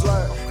talking is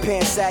slurred.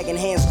 Pants sagging,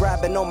 hands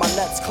grabbing on my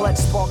nuts, clutch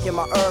sparking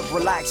my herb,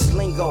 relaxed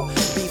lingo.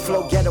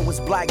 B-flow ghetto is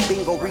black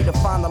bingo,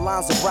 redefine the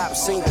lines of rap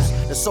singles.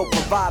 The soul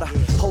provider,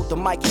 hold the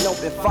mic and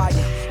open fire.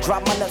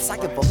 Drop my nuts, I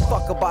give a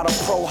fuck about a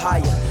pro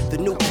hire. The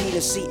new P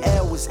and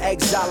CL is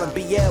Exile and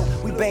BL.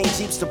 We bang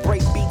Jeeps to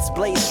break beats,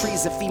 blaze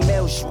trees and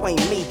females. You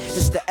ain't me,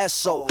 it's the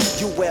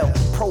S-O-U-L.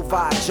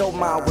 Provide your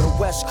mind with a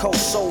West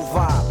Coast soul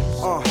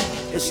vibe.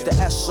 It's the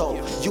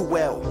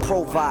S-O-U-L.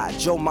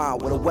 Provide your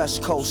mind with a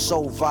West Coast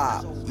soul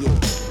vibe. Yeah,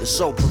 the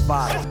soul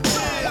provider.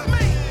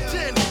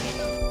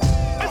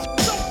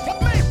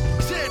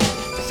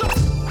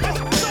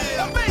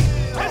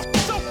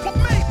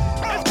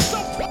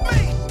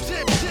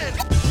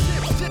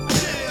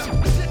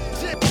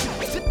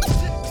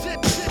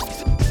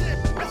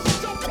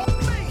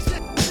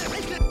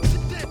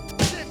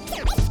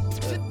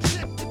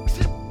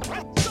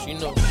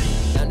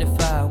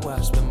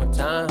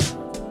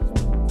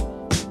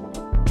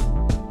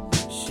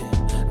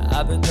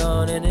 I've been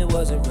gone and it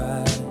wasn't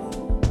right.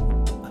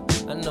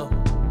 I know.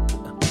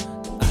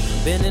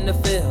 I've been in the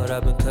field,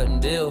 I've been cutting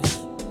deals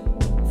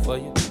for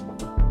you.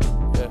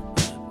 Yeah.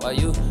 While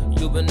you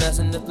been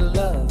asking if the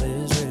love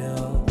is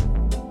real.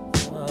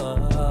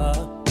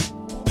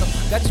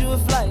 Got you a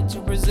flight to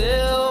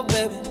Brazil,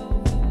 baby.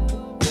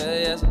 Yeah,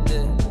 yes I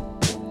did.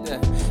 Yeah.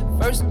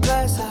 First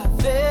class I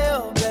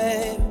feel,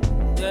 baby.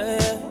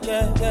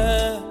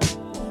 Yeah.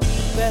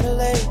 Better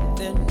late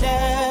than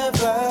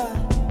never.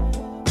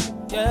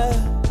 Yeah,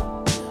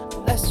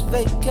 let's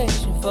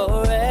vacation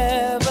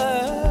forever.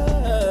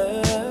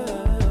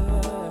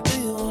 Do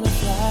you wanna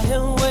fly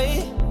away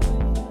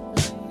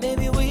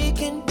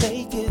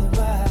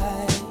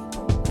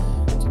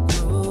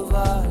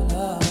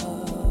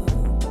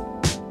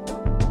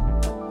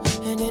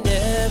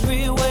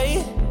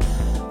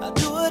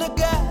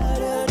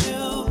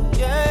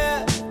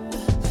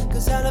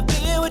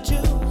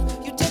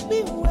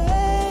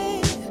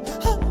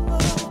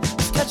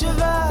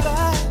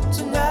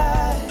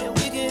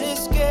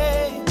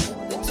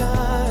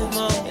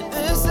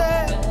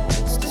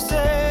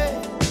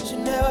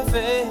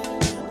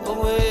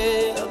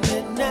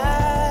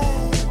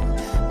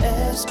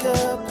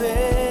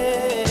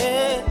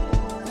escapade,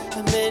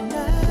 a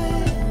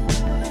midnight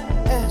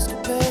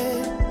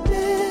escapade,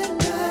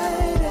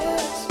 midnight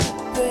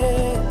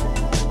escapade.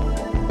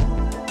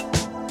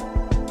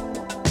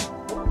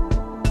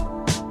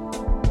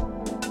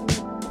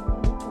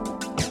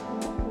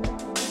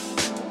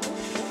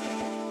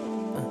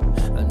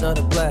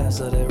 Another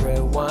glass of that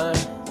red wine.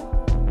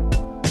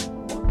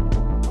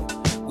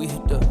 We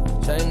hit the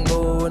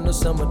tango in the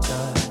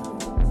summertime.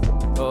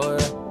 Oh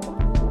yeah,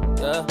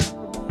 yeah.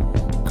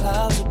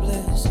 Clouds of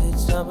bliss,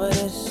 it's summer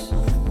this.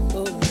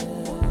 Oh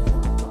yeah.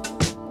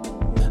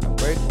 I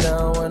break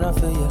down when I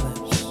feel your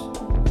lips.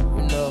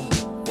 You know,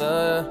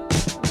 yeah.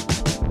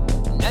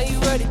 Now you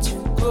ready to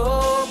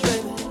go,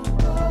 baby.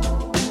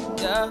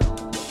 Yeah.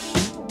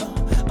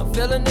 I'm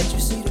feeling that you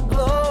see the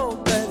glow,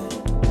 baby.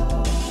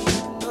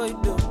 Oh, you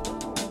do.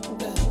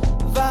 Yeah.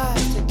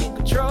 Vibes taking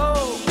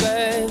control,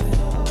 baby.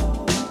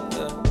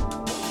 Yeah.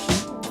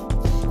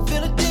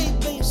 Feel it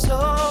deep in your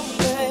soul,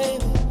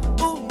 baby.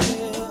 Ooh,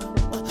 yeah.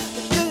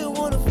 Do you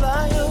wanna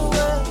fly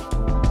away?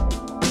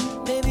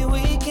 Maybe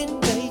we can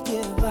make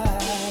it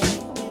right.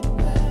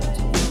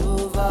 To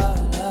move our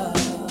love.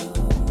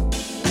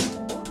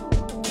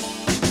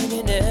 And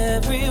in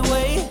every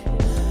way,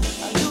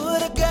 I do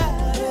what I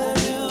gotta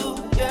do,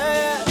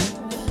 yeah.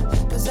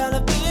 'Cause I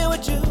love being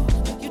with you.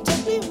 You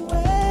take me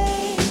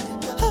away.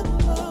 Oh,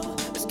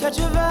 let's catch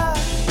a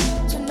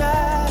vibe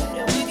tonight,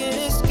 and we can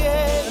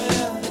escape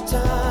the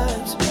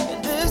times.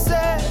 And this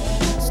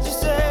ends to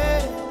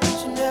say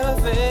should never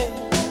fade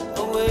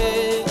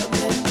away.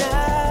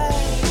 Midnight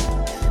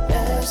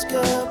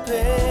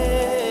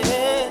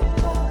escapade,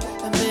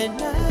 a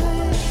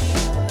midnight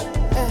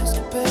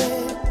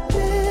escapade,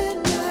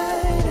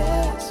 midnight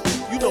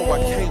escapade. You know I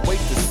can't wait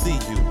to see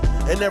you.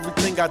 And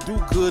everything I do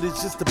good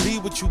is just to be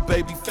with you,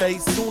 baby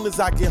face. Soon as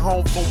I get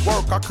home from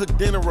work, I cook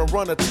dinner and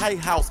run a tight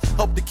house.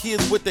 Help the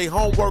kids with their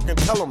homework and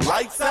tell them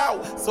lights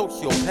out.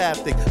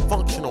 Sociopathic,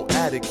 functional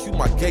addict, you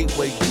my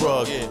gateway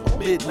drug.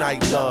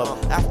 Midnight love,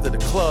 after the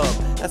club.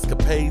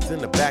 Escapades in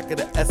the back of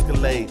the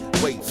Escalade.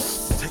 Wait,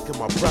 taking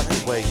my breath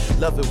away.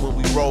 Love it when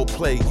we role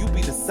play. You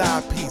be the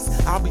side piece,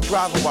 I'll be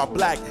driving while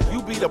black.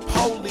 You be the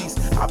police,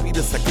 I'll be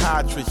the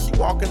psychiatrist. You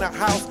walk in the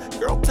house,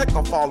 girl, take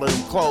off all of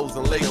them clothes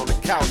and lay on the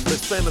couch.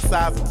 Let's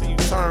fantasize until you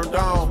turned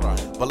on.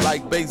 But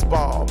like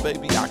baseball,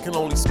 baby, I can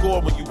only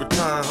score when you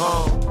return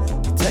home.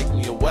 You take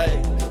me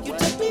away. You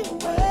take me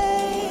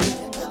away.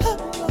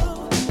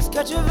 Oh, let's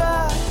catch a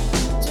vibe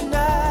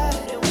tonight,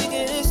 and we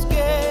can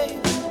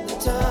escape the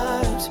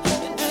times.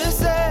 And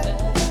this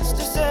ends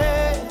to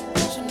say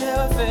should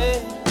never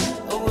fade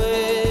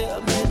away. A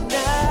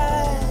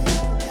midnight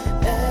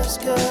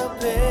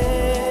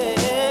escapade,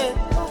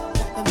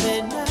 a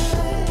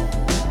midnight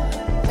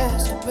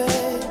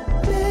escapade,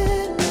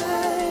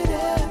 midnight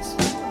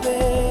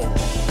escapade.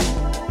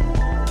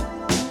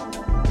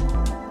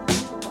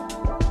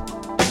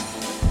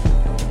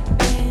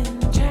 Been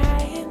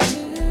trying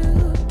to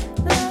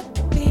look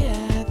the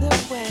other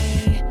way,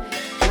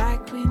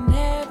 like we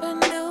never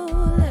knew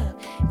love,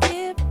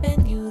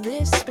 giving you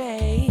this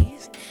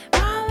space.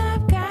 All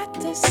I've got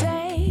to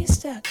say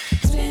stuck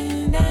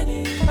spinning down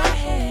in my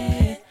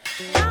head.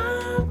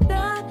 I'm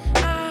done,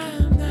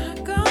 I'm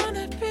not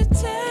gonna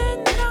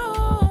pretend,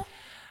 no.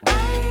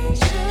 I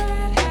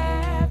should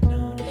have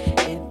known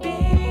it'd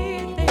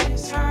be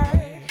this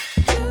hard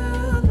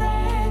to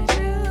let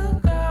you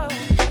go.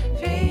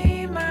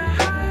 Free my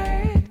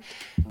heart,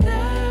 the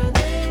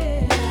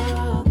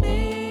little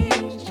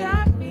things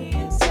drive me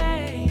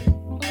insane.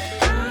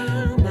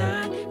 I'm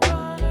not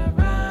gonna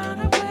run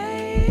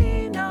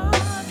away, no,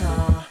 no.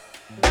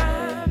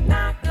 I'm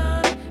not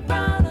gonna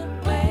run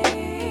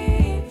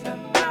away from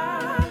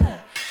our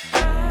love.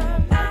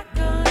 I'm not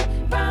gonna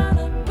run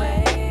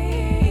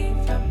away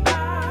from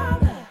our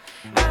love.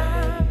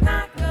 I'm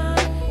not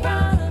gonna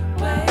run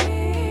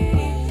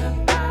away from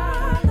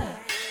our love.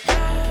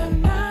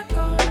 I'm not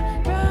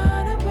gonna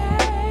run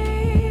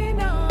away,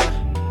 no.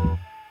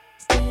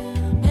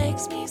 Still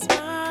makes me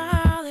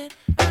smile, and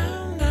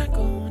I'm not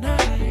gonna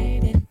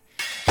hide it.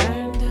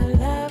 Learn to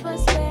love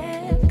what's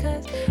left,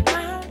 'cause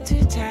I'm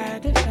too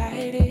tired to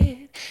fight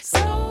it.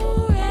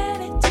 So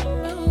ready to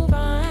move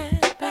on,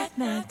 but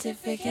not to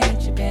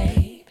forget you,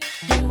 babe.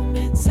 You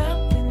meant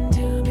something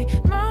to me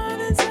more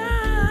than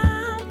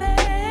something.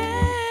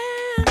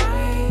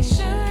 I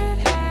should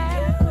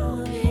have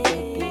known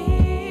it'd be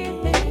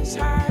this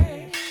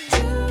hard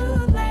to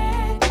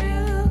let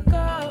you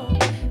go.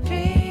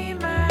 Free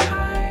my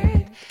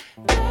heart,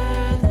 the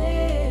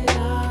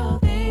little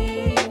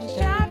things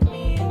drive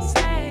me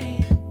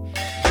insane.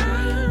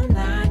 I'm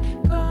not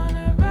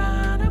gonna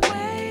run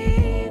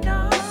away, no,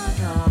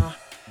 no.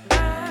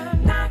 I'm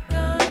not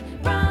gonna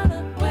run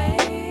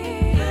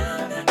away.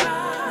 I'm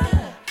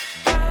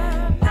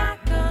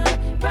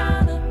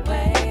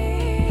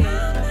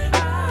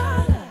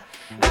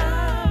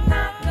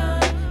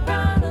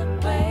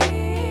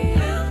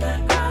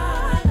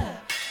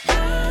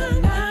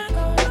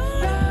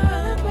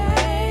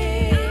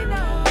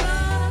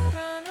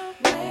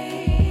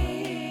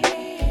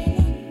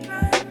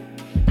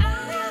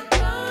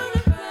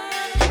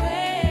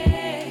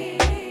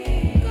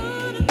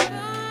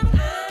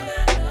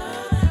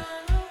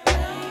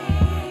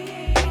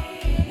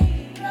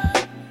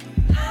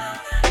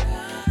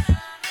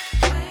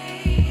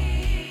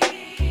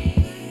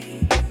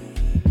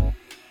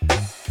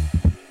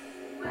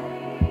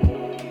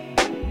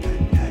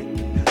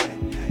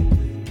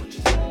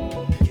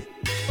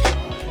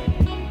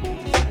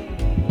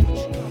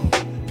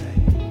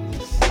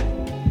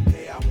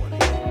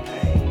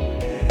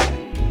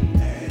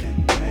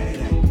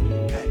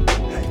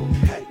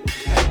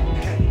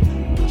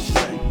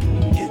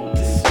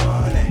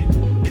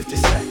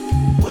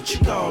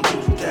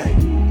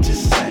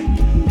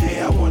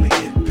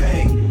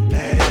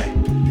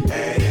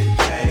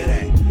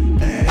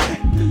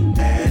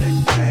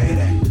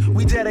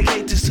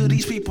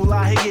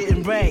out here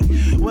getting banked.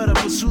 Where the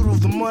pursuit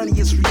of the money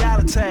is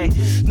reality.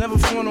 Never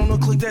front on a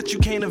click that you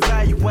can't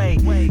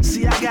evaluate.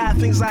 See, I got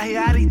things out here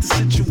I need to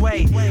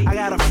situate. I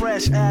got a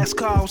fresh ass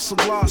car with some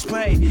gloss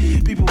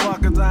paint. People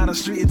walking down the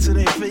street until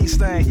their face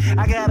stain.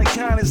 I got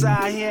accountants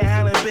out here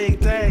handling big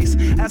things.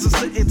 As I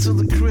sit into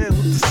the crib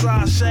with the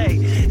sachet.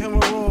 In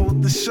my room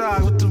with the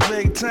shark with the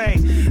big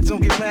tank.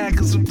 Don't get mad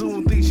cause I'm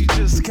doing things you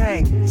just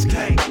can't.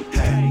 Hey,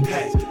 hey,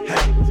 hey,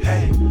 hey,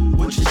 hey,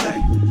 what you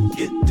say?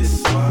 Get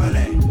this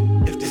money.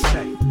 If they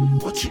say,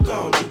 what you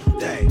gon' do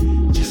today?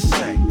 Just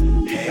say,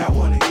 hey, I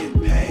wanna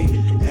get paid.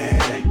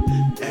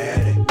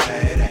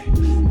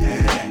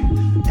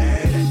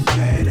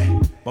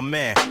 My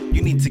man,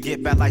 you need to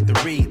get back like the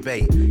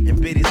rebate.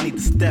 And biddies need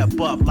to step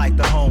up like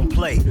the home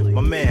plate.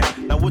 My man,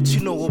 now what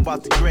you know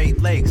about the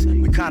Great Lakes?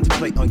 We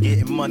contemplate on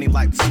getting money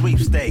like the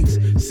sweepstakes.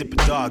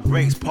 Sipping dark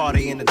grapes,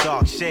 party in the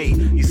dark shade.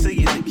 You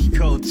see your Nicky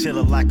Code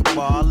chillin' like a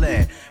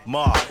ballet.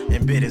 Ma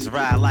and biddies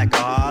ride like a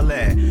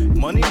Harley.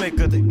 Money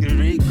maker, the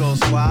Rico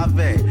Suave.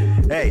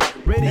 Hey,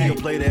 radio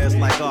play there's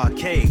like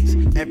arcades.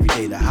 Every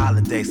day the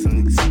holidays,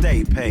 some niggas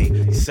stay paid.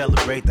 You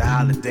celebrate the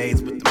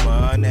holidays with the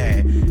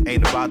money.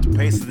 Ain't about the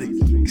pace of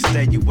the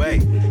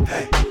extenuate.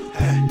 Hey,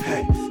 hey,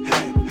 hey,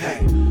 hey, hey,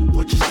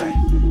 what you say?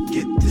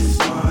 Get this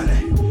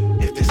money.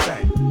 If they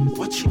say,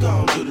 what you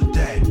gon' do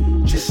today?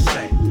 Just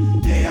say,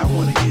 hey, I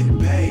wanna get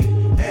paid.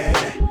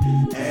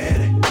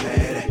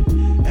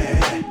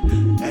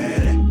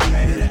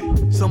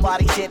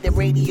 Somebody said the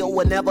radio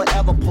would never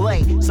ever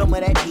play some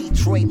of that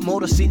Detroit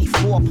Motor City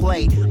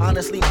foreplay.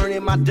 Honestly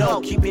earning my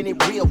dough, keeping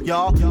it real,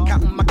 y'all.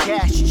 Counting my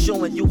cash and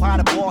showing you how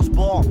the boss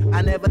ball.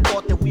 I never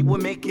thought that we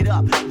would make it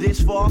up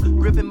this far.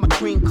 Gripping my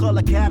cream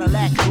color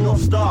Cadillac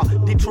North Star.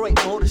 Detroit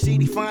Motor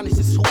City finest,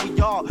 this is who we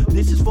are.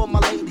 This is for my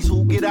ladies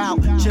who get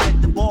out, chill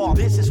at the bar.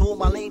 This is for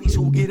my ladies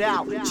who get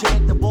out, chill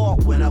at the bar.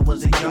 When I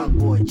was a young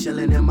boy,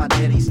 chilling in my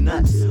daddy's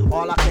nuts.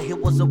 All I could hear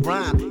was a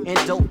rhyme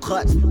and dope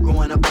cuts.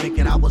 Growing up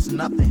thinking I was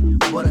nothing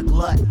but a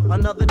glut.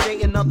 Another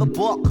day, another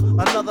book,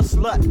 another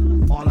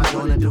slut. All I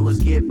gonna do is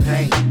get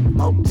paid.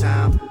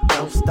 Motown,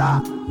 don't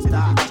stop.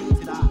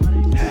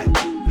 Hey,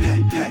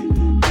 hey, hey,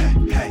 hey,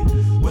 hey,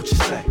 what you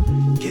say?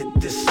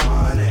 Get this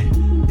money.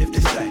 If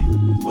they say,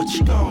 what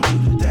you gon'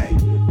 do today?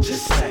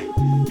 Just say,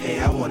 hey,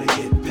 I wanna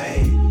get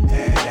paid.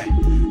 Hey, hey,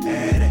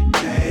 hey,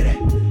 hey,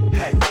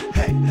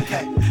 hey,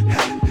 hey,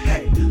 hey,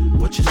 hey,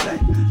 what you say?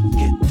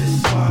 Get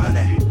this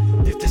money.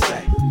 If they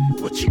say,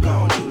 what you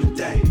gon' do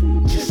today?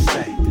 Just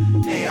say,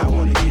 hey, I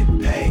wanna get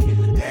paid.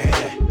 Hey,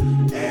 hey,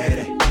 hey,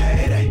 hey, hey,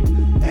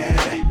 hey,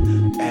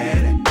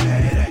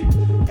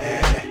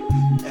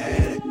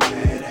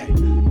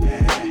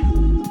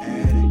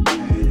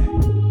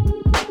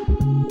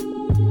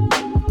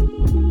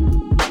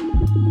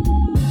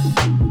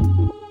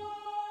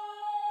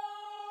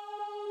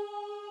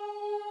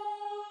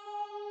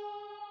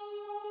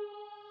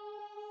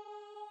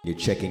 You're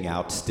checking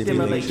out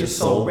Stimulate Your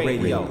Soul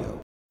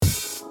Radio.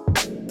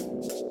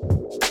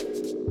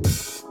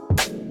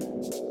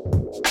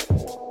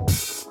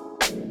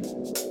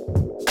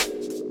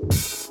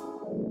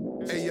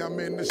 Hey, I'm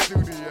in the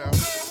studio.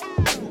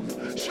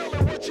 Show me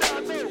what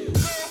y'all know.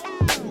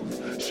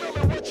 Show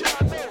me what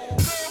y'all know.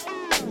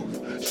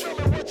 Show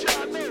me what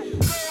y'all know.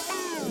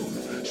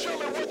 Show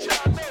me what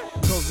y'all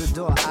know. Close the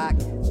door, Ock.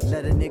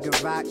 Let a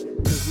nigga rock.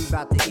 Cause we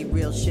bout to eat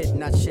real shit,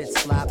 not shit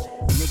slop.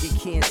 Nigga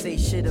can't say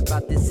shit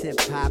about this hip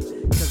hop.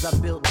 Cause I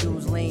built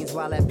dudes lanes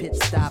while at pit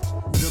stop.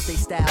 Built they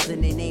styles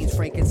and they names,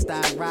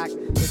 Frankenstein rock.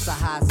 It's a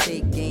high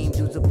stake game,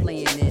 dudes are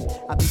playing in.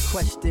 I be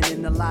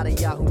questioning a lot of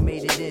y'all who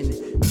made it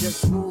in.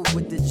 Just move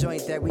with the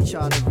joint that we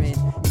charterin'.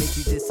 Make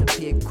you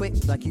disappear quick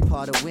like you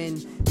part of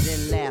win.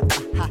 Then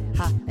laugh, ha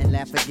ha, and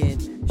laugh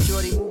again.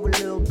 Shorty move a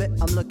little bit,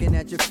 I'm looking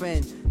at your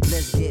friend.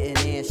 Let's get an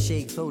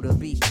handshake, throw the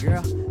beat,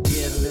 girl.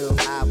 Get a little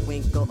eye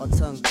wink or a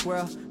tongue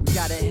twirl. We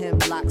got a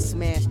hemlock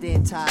smash,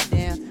 then tie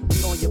down.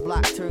 We on your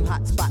block, turn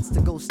hot spots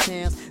to ghost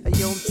towns. Hey,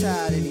 yo, I'm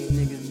tired of these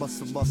niggas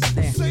bust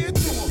down. Say it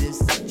to 'em.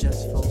 This is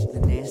just for the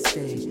nasty.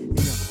 Hey, yo,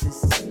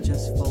 this is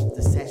just for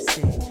the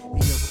sassy. Hey,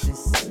 yo, this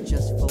is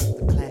just for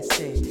the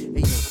classy.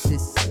 Hey, yo, this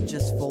is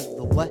just for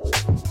the what?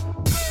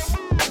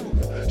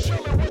 Show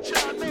me what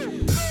y'all know.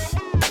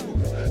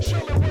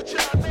 Show me what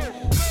y'all know.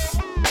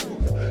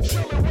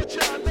 Show me what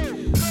y'all know.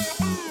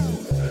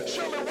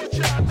 Show me what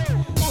y'all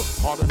know.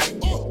 Harder than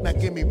now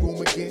give me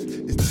room again.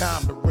 It's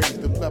time to raise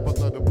the level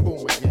of the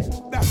boom again.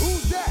 Now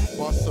who's that?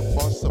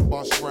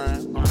 Bust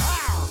rhyme.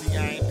 See, I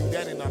ain't do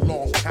that in a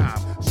long time.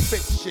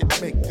 Spit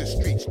shit, make the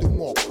streets do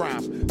more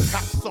crime.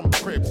 Cop some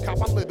cribs,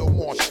 cop a little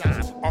more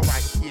shine.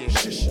 Alright, yeah,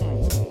 shush.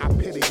 I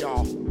pity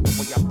y'all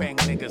when y'all bang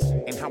niggas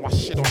and how I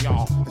shit on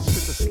y'all. And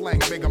spit the slang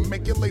bigger,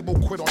 make your label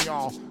quit on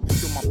y'all. And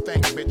do my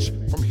thing,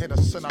 bitch, from here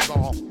to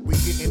Senegal. We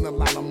getting a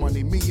lot of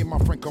money, me and my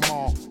friend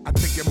Kamal. I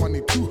take your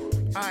money too.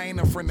 I ain't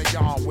a friend of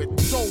y'all with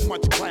so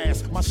much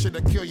class. My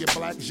shit'll kill you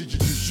black.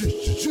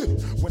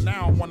 When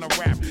I don't wanna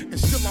rap, and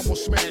still I will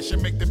smash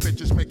and make the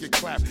bitches make it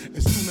clap.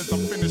 As soon as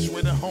I'm finished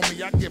with it,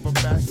 homie, I give her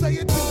back. Say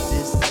it.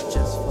 This is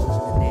just for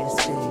the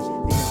nasty.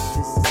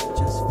 This is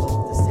just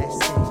for the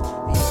sassy.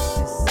 This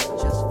is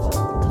just for the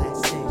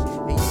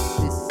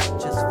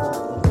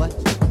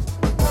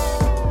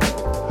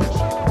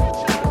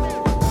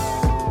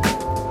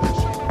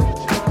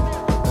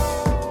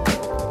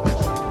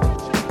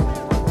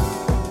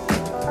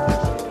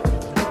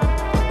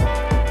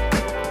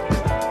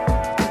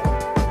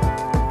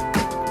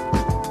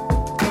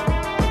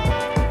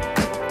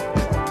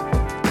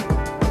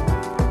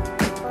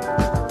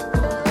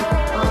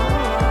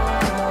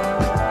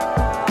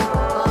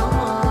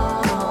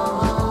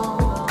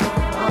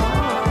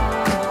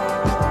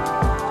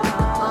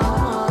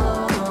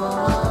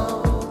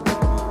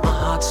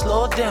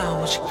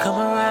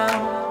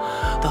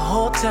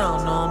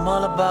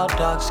about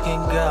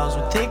dark-skinned girls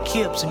with thick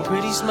hips and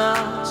pretty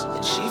smiles.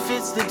 And she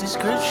fits the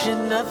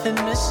description, nothing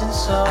missing,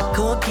 so I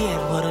go get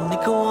what a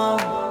nigga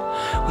want.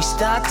 We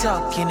start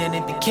talking and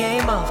it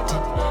became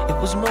often. It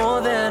was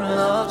more than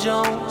love,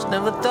 Jones.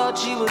 Never thought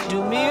she would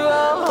do me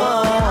wrong.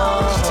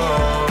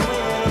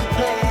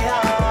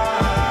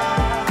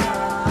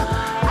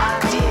 I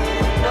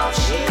didn't know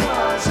she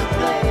was a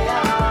player.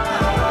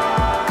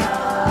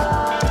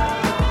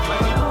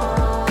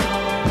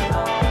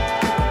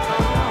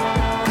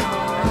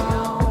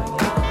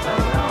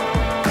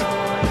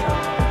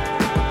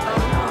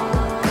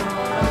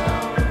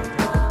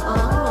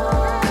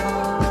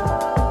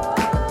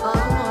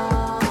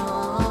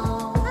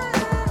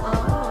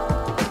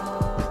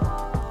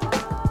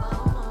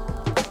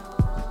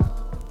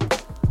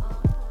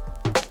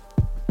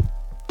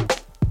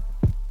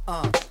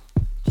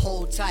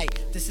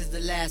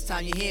 Last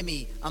time you hear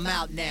me, I'm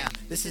out now.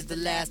 This is the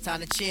last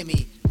time to cheer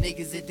me.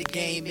 Niggas at the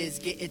game is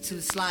getting too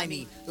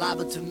slimy.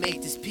 Liable to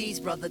make this piece,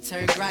 brother,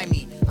 turn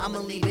grimy. I'ma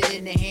leave it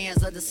in the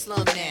hands of the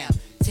slum now.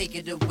 Take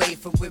it away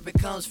from where it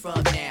comes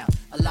from now.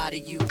 A lot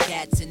of you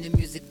cats in the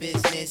music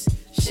business,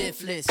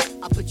 shiftless.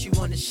 I put you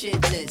on the shit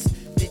list.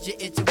 Did your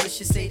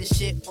intuition say the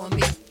shit on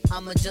me?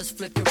 I'ma just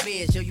flip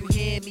careers. Yo, you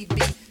hear me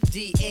be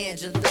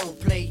D'Angelo,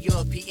 play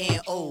your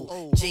piano.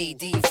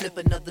 JD, flip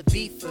another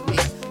beat for me.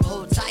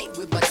 Hold tight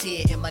with my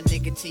tear and my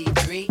nigga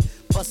T3.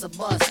 Bust a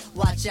bus,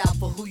 watch out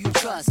for who you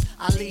trust.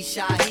 Ali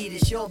Shaheed,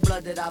 it's your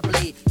blood that I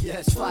bleed.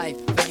 Yes, fight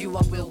for you,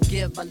 I will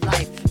give my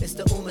life. It's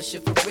the Uma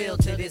shit for real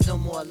till there's no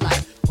more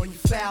life. When you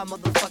foul,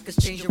 motherfuckers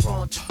change your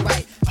wrong to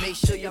right. Make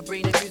sure y'all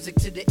bring the music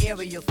to the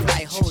area of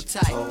flight. Hold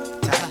tight.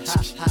 Hold tight.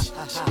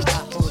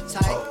 Hold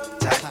tight.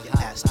 Hold tight, your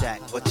ass jack.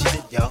 What you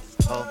did, yo?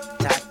 Hold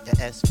tight, your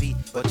SB.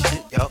 What you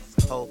did, yo?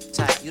 Hold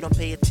tight. You don't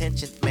pay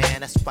attention,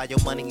 man. That's why your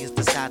money is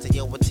the size of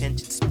your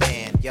attention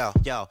span. Yo,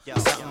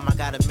 something I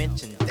gotta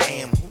mention.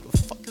 Damn, who the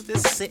fuck is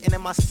this sitting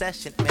in my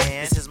session,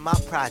 man? This is my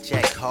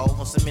project, ho.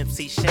 On some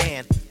MC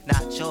Shan,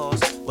 not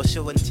yours. What's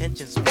your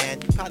intentions,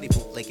 man? You probably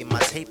bootlegging my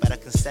tape at a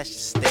concession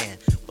stand.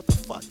 What the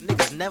fuck?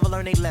 Niggas never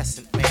learn a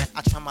lesson, man.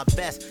 I try my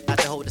best not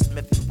to hold a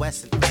Smith &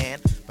 Wesson, man.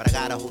 But I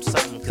gotta hold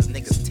something, cause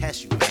niggas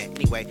test you, man.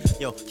 Anyway,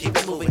 yo, keep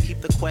it moving,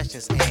 keep the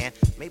questions, and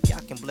maybe I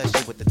can bless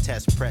you with the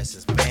test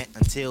presses, man.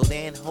 Until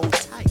then, hold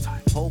tight,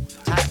 hold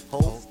tight,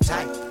 hold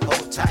tight,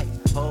 hold tight,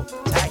 hold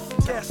tight.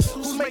 Guess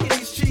who's making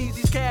these cheese,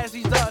 these cash,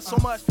 these dust? So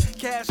much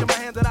cash in my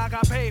hand that I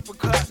got paid for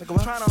cuts. I'm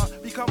trying to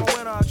become a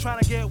winner, trying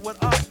to get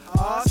what up.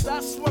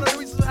 That's one of the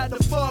reasons I had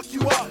to fuck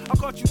you up. I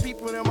caught you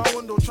peeping in my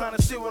window trying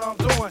to see what I'm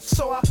doing.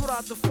 So I put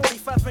out the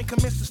 45 and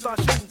commenced to start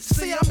shooting.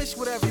 See, I missed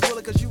with every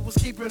bullet cause you was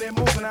keeping it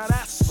moving. Now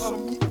that's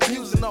some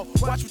music, no,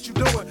 watch what you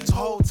doing. So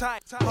hold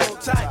tight, hold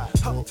tight,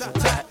 hold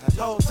tight,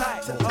 hold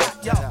tight,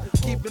 yo,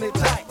 keeping it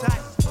tight,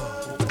 tight.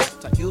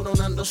 You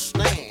don't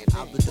understand,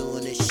 I've been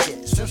doing this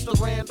shit since the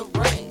rain to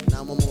rain.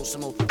 Now I'm on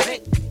some more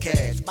big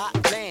cash, by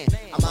land,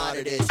 I'm out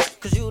of this,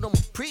 cause you don't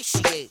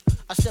appreciate.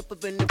 I step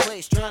up in the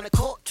place trying to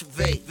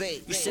cultivate.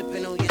 You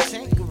sipping on your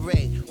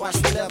Tanqueray, watch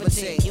me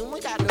levitate. You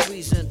ain't got no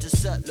reason to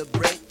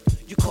celebrate.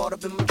 You caught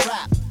up in my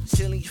trap,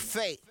 sealing your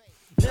fate.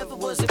 Never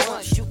was it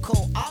once you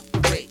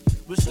cooperate,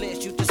 which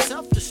led you to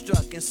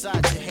self-destruct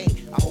inside your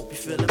hate. I hope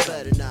you're feeling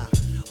better now.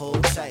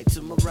 Hold tight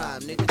to my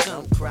rhyme, nigga,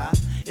 don't cry.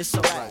 It's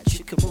alright,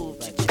 you can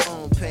move at your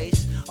own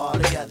pace. All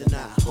together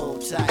now,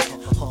 hold tight,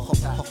 hold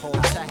tight,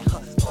 hold tight,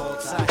 hold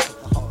tight,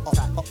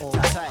 hold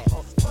tight,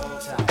 hold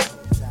tight.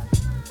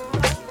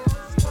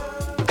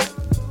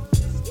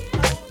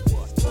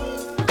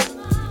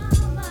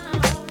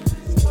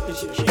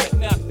 Cause you can't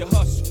knock the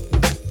hustle.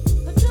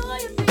 But do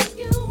you think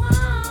you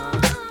are?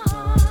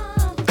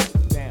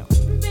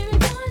 Baby,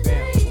 one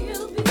day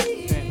you'll be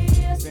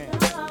a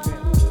star.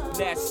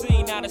 That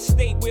scene out of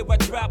state where I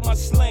drop my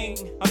sling.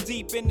 I'm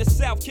deep in the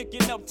south,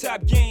 kicking up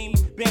top game.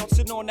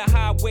 Bouncing on the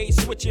highway,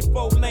 switching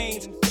 4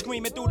 lanes.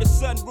 Screaming through the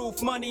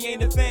sunroof, money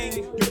ain't a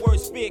thing. Your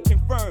worst fear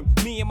confirmed.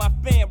 Me and my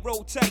fam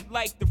roll tight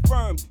like the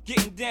firm.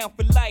 Getting down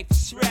for life,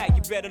 right,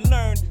 you better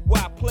learn.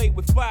 Why I play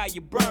with fire,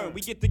 you burn.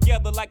 We get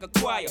together like a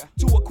choir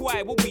to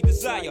acquire what we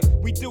desire.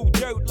 We do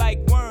dirt like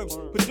worms,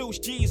 produce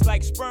G's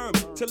like sperm.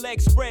 To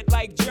legs spread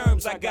like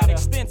germs. I got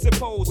extensive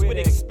hoes with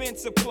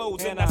expensive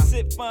clothes. And I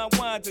sip fine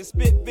wines and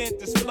spit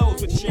vintage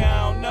flows. But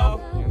y'all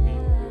know,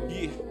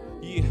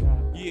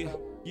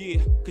 yeah,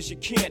 cause you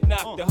can't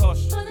knock the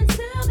hustle. But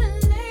until then,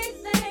 they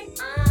think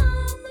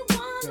I'm the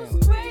one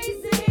who's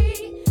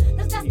crazy.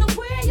 Cause that's the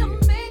way you're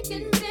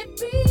making me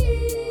feel.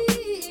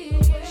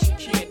 You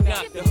can't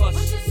knock the hustle. I'm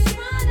just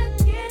trying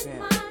to get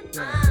mine.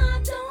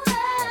 I don't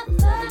have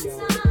the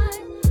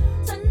time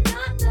to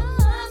knock the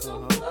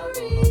hustle for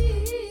real.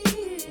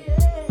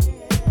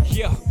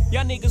 Yeah,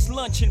 y'all niggas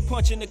lunching,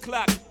 punching the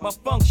clock. My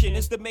function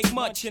is to make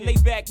munchin', lay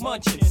back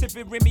munchin',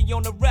 sipping Remy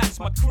on the rocks.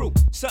 My crew,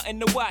 something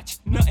to watch,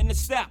 nothing to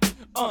stop.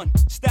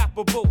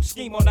 Unstoppable,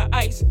 scheme on the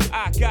ice.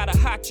 I gotta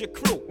hot your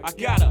crew. I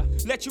gotta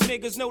let you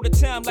niggas know the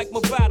time like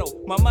my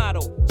bottle. My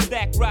motto,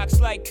 stack rocks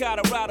like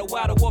Colorado.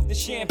 Out off the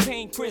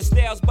champagne,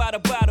 crystals by the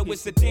bottle.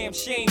 It's a damn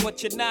shame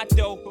what you're not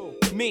though.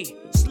 Me,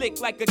 slick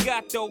like a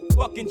gato,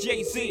 fucking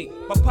Jay-Z.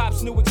 My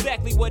pops knew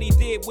exactly what he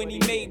did when he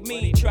made me.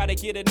 He tried to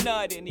get a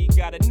nut and he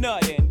got a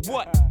nut and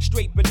what?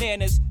 Straight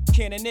bananas,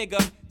 can a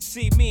nigga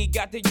see me?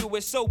 Got the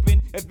US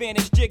Open,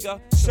 advantage jigger.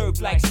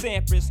 Served like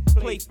Sampras,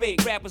 play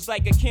fake rappers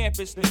like a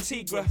campus. The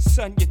Tigra,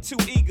 son, you're too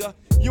eager.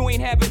 You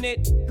ain't having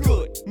it?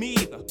 Good, me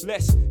either.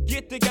 Let's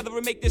get together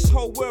and make this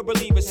whole world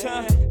believe us,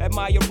 huh?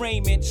 Admire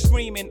Raymond,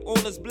 screaming.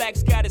 All us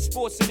blacks got is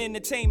sports and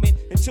entertainment.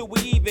 Until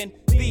we even,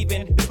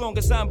 leaving. As long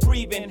as I'm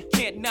breathing,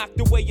 can't knock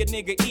the way a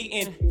nigga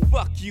eating.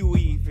 Fuck you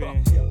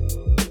even.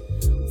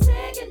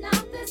 Taking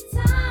out this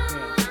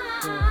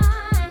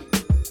time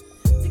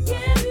to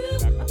give you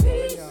a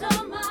piece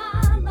of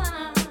my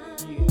mind.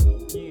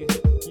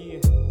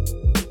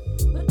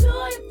 What do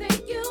you think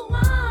you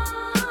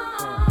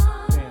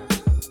are?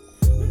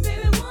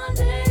 Baby, one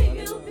day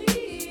you'll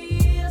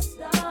be a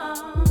star.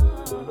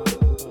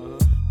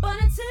 But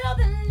until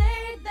then,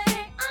 lately,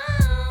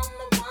 I'm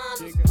the one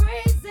who's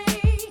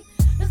crazy.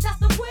 'Cause that's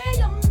the way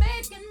you're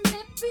making me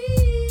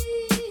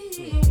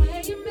feel. The way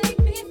you make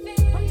me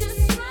feel. I'm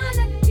just trying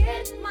to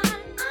get mine.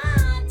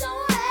 I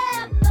don't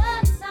have the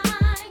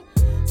time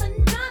to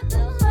not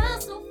the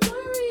hustle for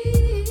real.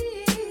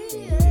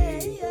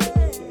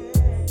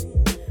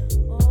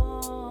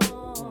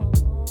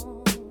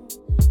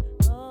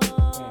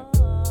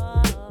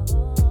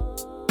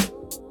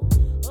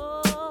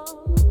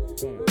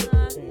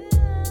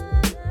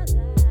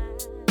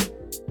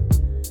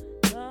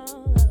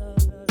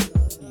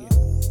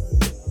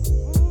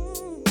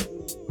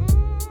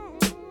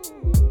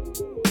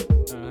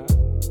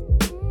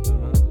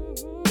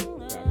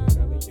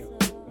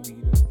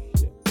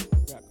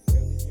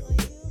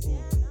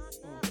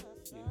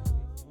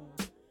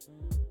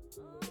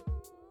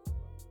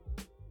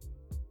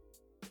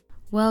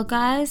 Well,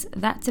 guys,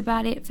 that's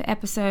about it for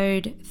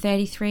episode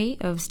 33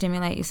 of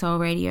Stimulate Your Soul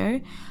Radio.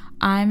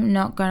 I'm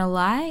not gonna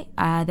lie,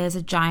 there's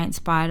a giant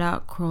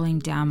spider crawling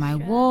down my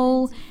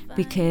wall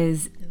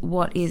because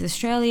what is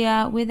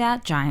Australia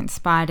without giant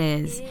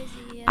spiders?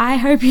 I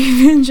hope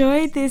you've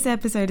enjoyed this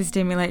episode of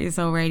Stimulate Your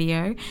Soul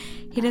Radio.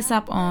 Hit us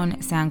up on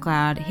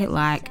SoundCloud, hit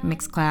like,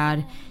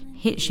 Mixcloud,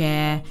 hit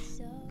share.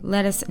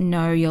 Let us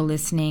know you're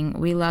listening.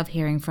 We love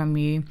hearing from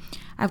you.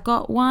 I've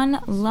got one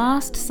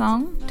last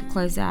song to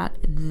close out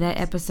the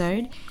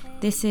episode.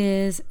 This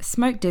is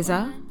Smoke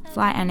Dizzer,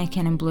 Fly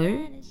Anakin and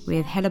Blue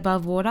with Head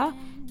Above Water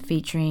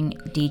featuring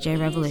DJ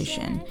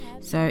Revolution.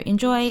 So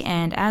enjoy,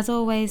 and as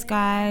always,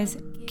 guys,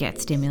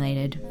 get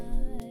stimulated.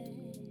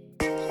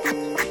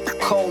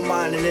 Coal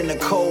mining in the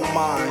coal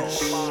mines.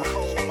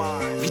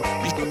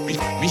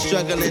 Be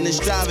struggling and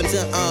striving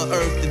to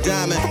unearth the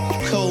diamond.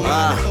 Coal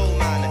mining.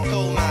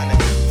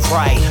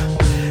 Right.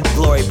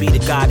 Glory be to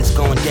God, it's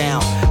going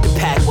down. The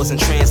pack was in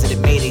transit, it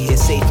made it here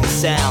safe and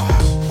sound.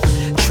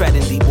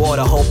 Treading deep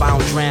water, hope I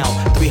don't drown.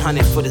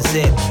 300 for the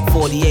zip,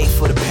 48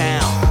 for the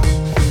pound.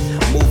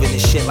 Moving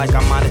this shit like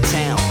I'm out of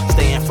town,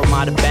 staying from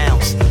out of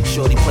bounds.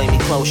 Shorty play me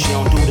close, she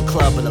don't do the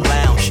club or the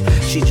lounge.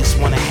 She just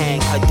wanna hang,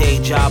 her day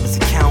job is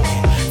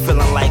accounting.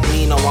 Feeling like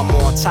Nino, I'm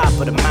on top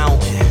of the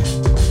mountain.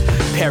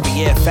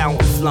 Perrier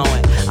fountain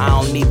flowing. I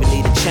don't even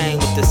need a chain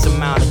with this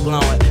amount of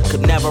glowing.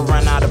 Could never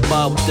run out of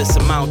bud with this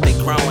amount they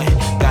growing.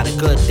 Got a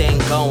good thing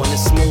going,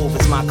 it's smooth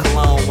as my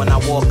cologne when I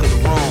walk in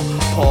the room.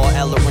 Paul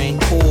Ellering,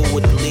 cool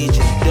with the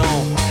Legion of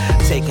Doom.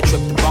 Take a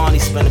trip to Barney,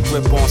 spin a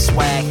grip on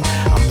swag.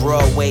 I'm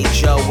Broadway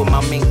Joe with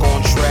my mink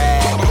on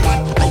drag.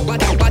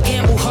 I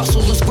gamble,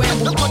 hustle, and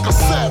scramble like a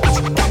savage.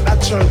 I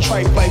turn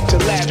trite bike to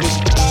lavish.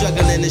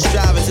 Struggling and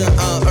striving to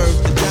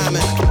unearth the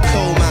diamond.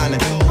 Coal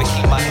mining. I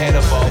keep my head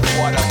above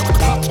water.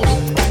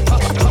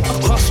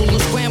 Hustle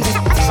and scramble.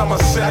 I'm a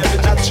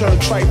savage. I turn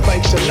trite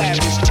bike to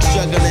lavish.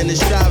 Struggling and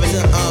striving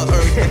to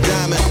unearth the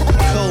diamond.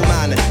 Coal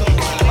mining.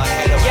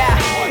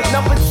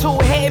 Number 2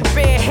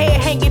 headband, hair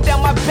hanging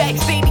down my back,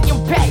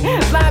 stadium pack.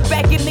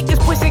 Linebacking niggas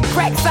pushing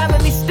crack,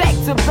 silently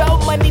stacked. To bell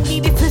money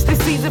needed, tis the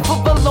season for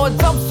velour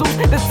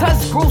jumpsuits. The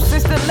touch grew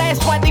since the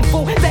last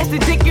rendezvous. That's the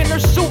dick in her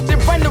suit, then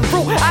run the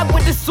route. I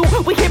with the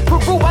suit, we hit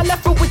Peru, I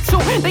left it with 2.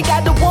 They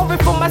got the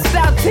warrant for my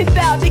style,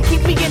 10,000. They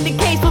keep me in the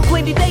cage for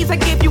plenty days. I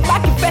give you my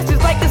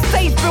confessions like a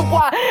stage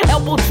benoit.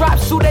 Elbow drop,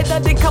 shoot at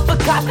undercover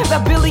cops. Now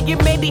Billy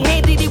and Mandy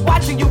handy, they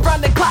watching you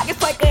round the clock.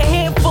 It's like a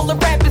handful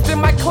of rappers in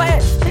my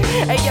class.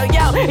 Hey yo,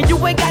 and you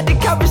ain't got the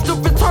courage to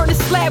return the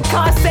slab.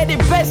 Con said it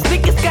best,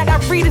 niggas got our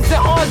readers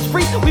and orange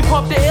reefs. We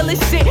pump the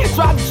illest shit,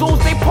 drop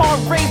jewels, they palm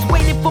rings,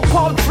 waiting for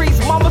palm trees.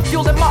 Mama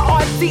fueling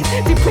my RCs,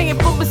 she paying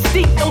for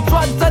mystique, no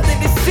drugs under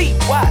the seat.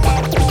 Why?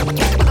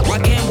 I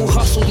gamble,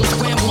 hustle, and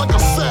scramble like a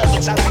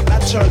savage. I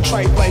turn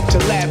trite bike to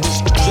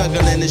lavish.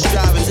 Struggling and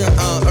striving to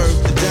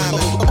unearth the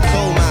diamond.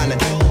 Coal mining.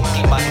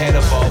 Keep my head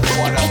above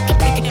water.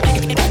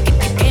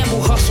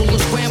 Gamble, hustle, and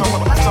scramble.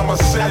 I'm a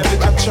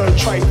savage. I turn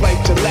trite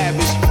bike to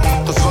lavish.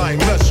 Cause I ain't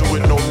messing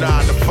with no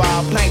 9 to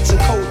 5. Nights are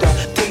colder,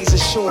 days are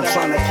shorter. I'm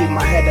trying to keep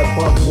my head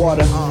above above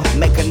water.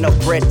 Make enough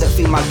bread to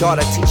feed my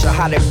daughter. Teach her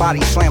how that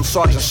body slam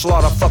Sergeant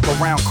Slaughter. Fuck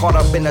around, caught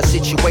up in a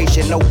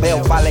situation. No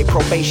bail, violate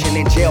probation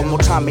in jail. More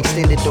time,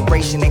 extended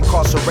duration,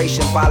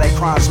 incarceration. Violate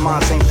crimes,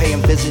 moms ain't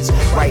paying visits.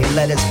 Writing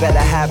letters, better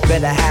have,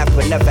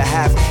 but never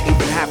have.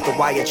 Even half the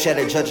wire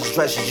cheddar judges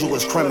dresses you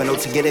as criminal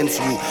to get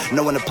into you.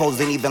 Knowing the pose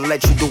didn't even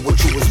let you do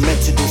what you was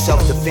meant to do.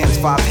 Self-defense,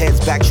 5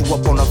 heads backed you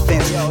up on a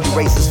fence. You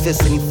raised his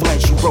fist and he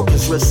flinched. You broke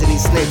his wrist and he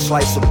snitched.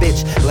 Life's a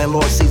bitch.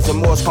 Landlord sees the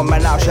Moors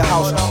coming out your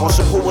house. On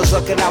some who was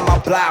looking out my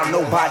blow.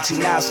 Nobody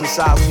now since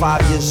I was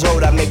 5 years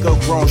old. I make a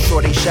grown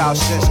shorty shout.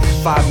 Since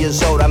 5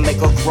 years old, I make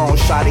a grown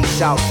shotty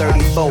shout.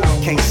 34,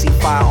 can't see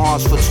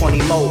firearms for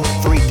 20 more.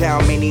 3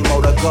 down, many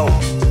more to go.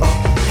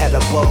 Head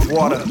above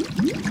water.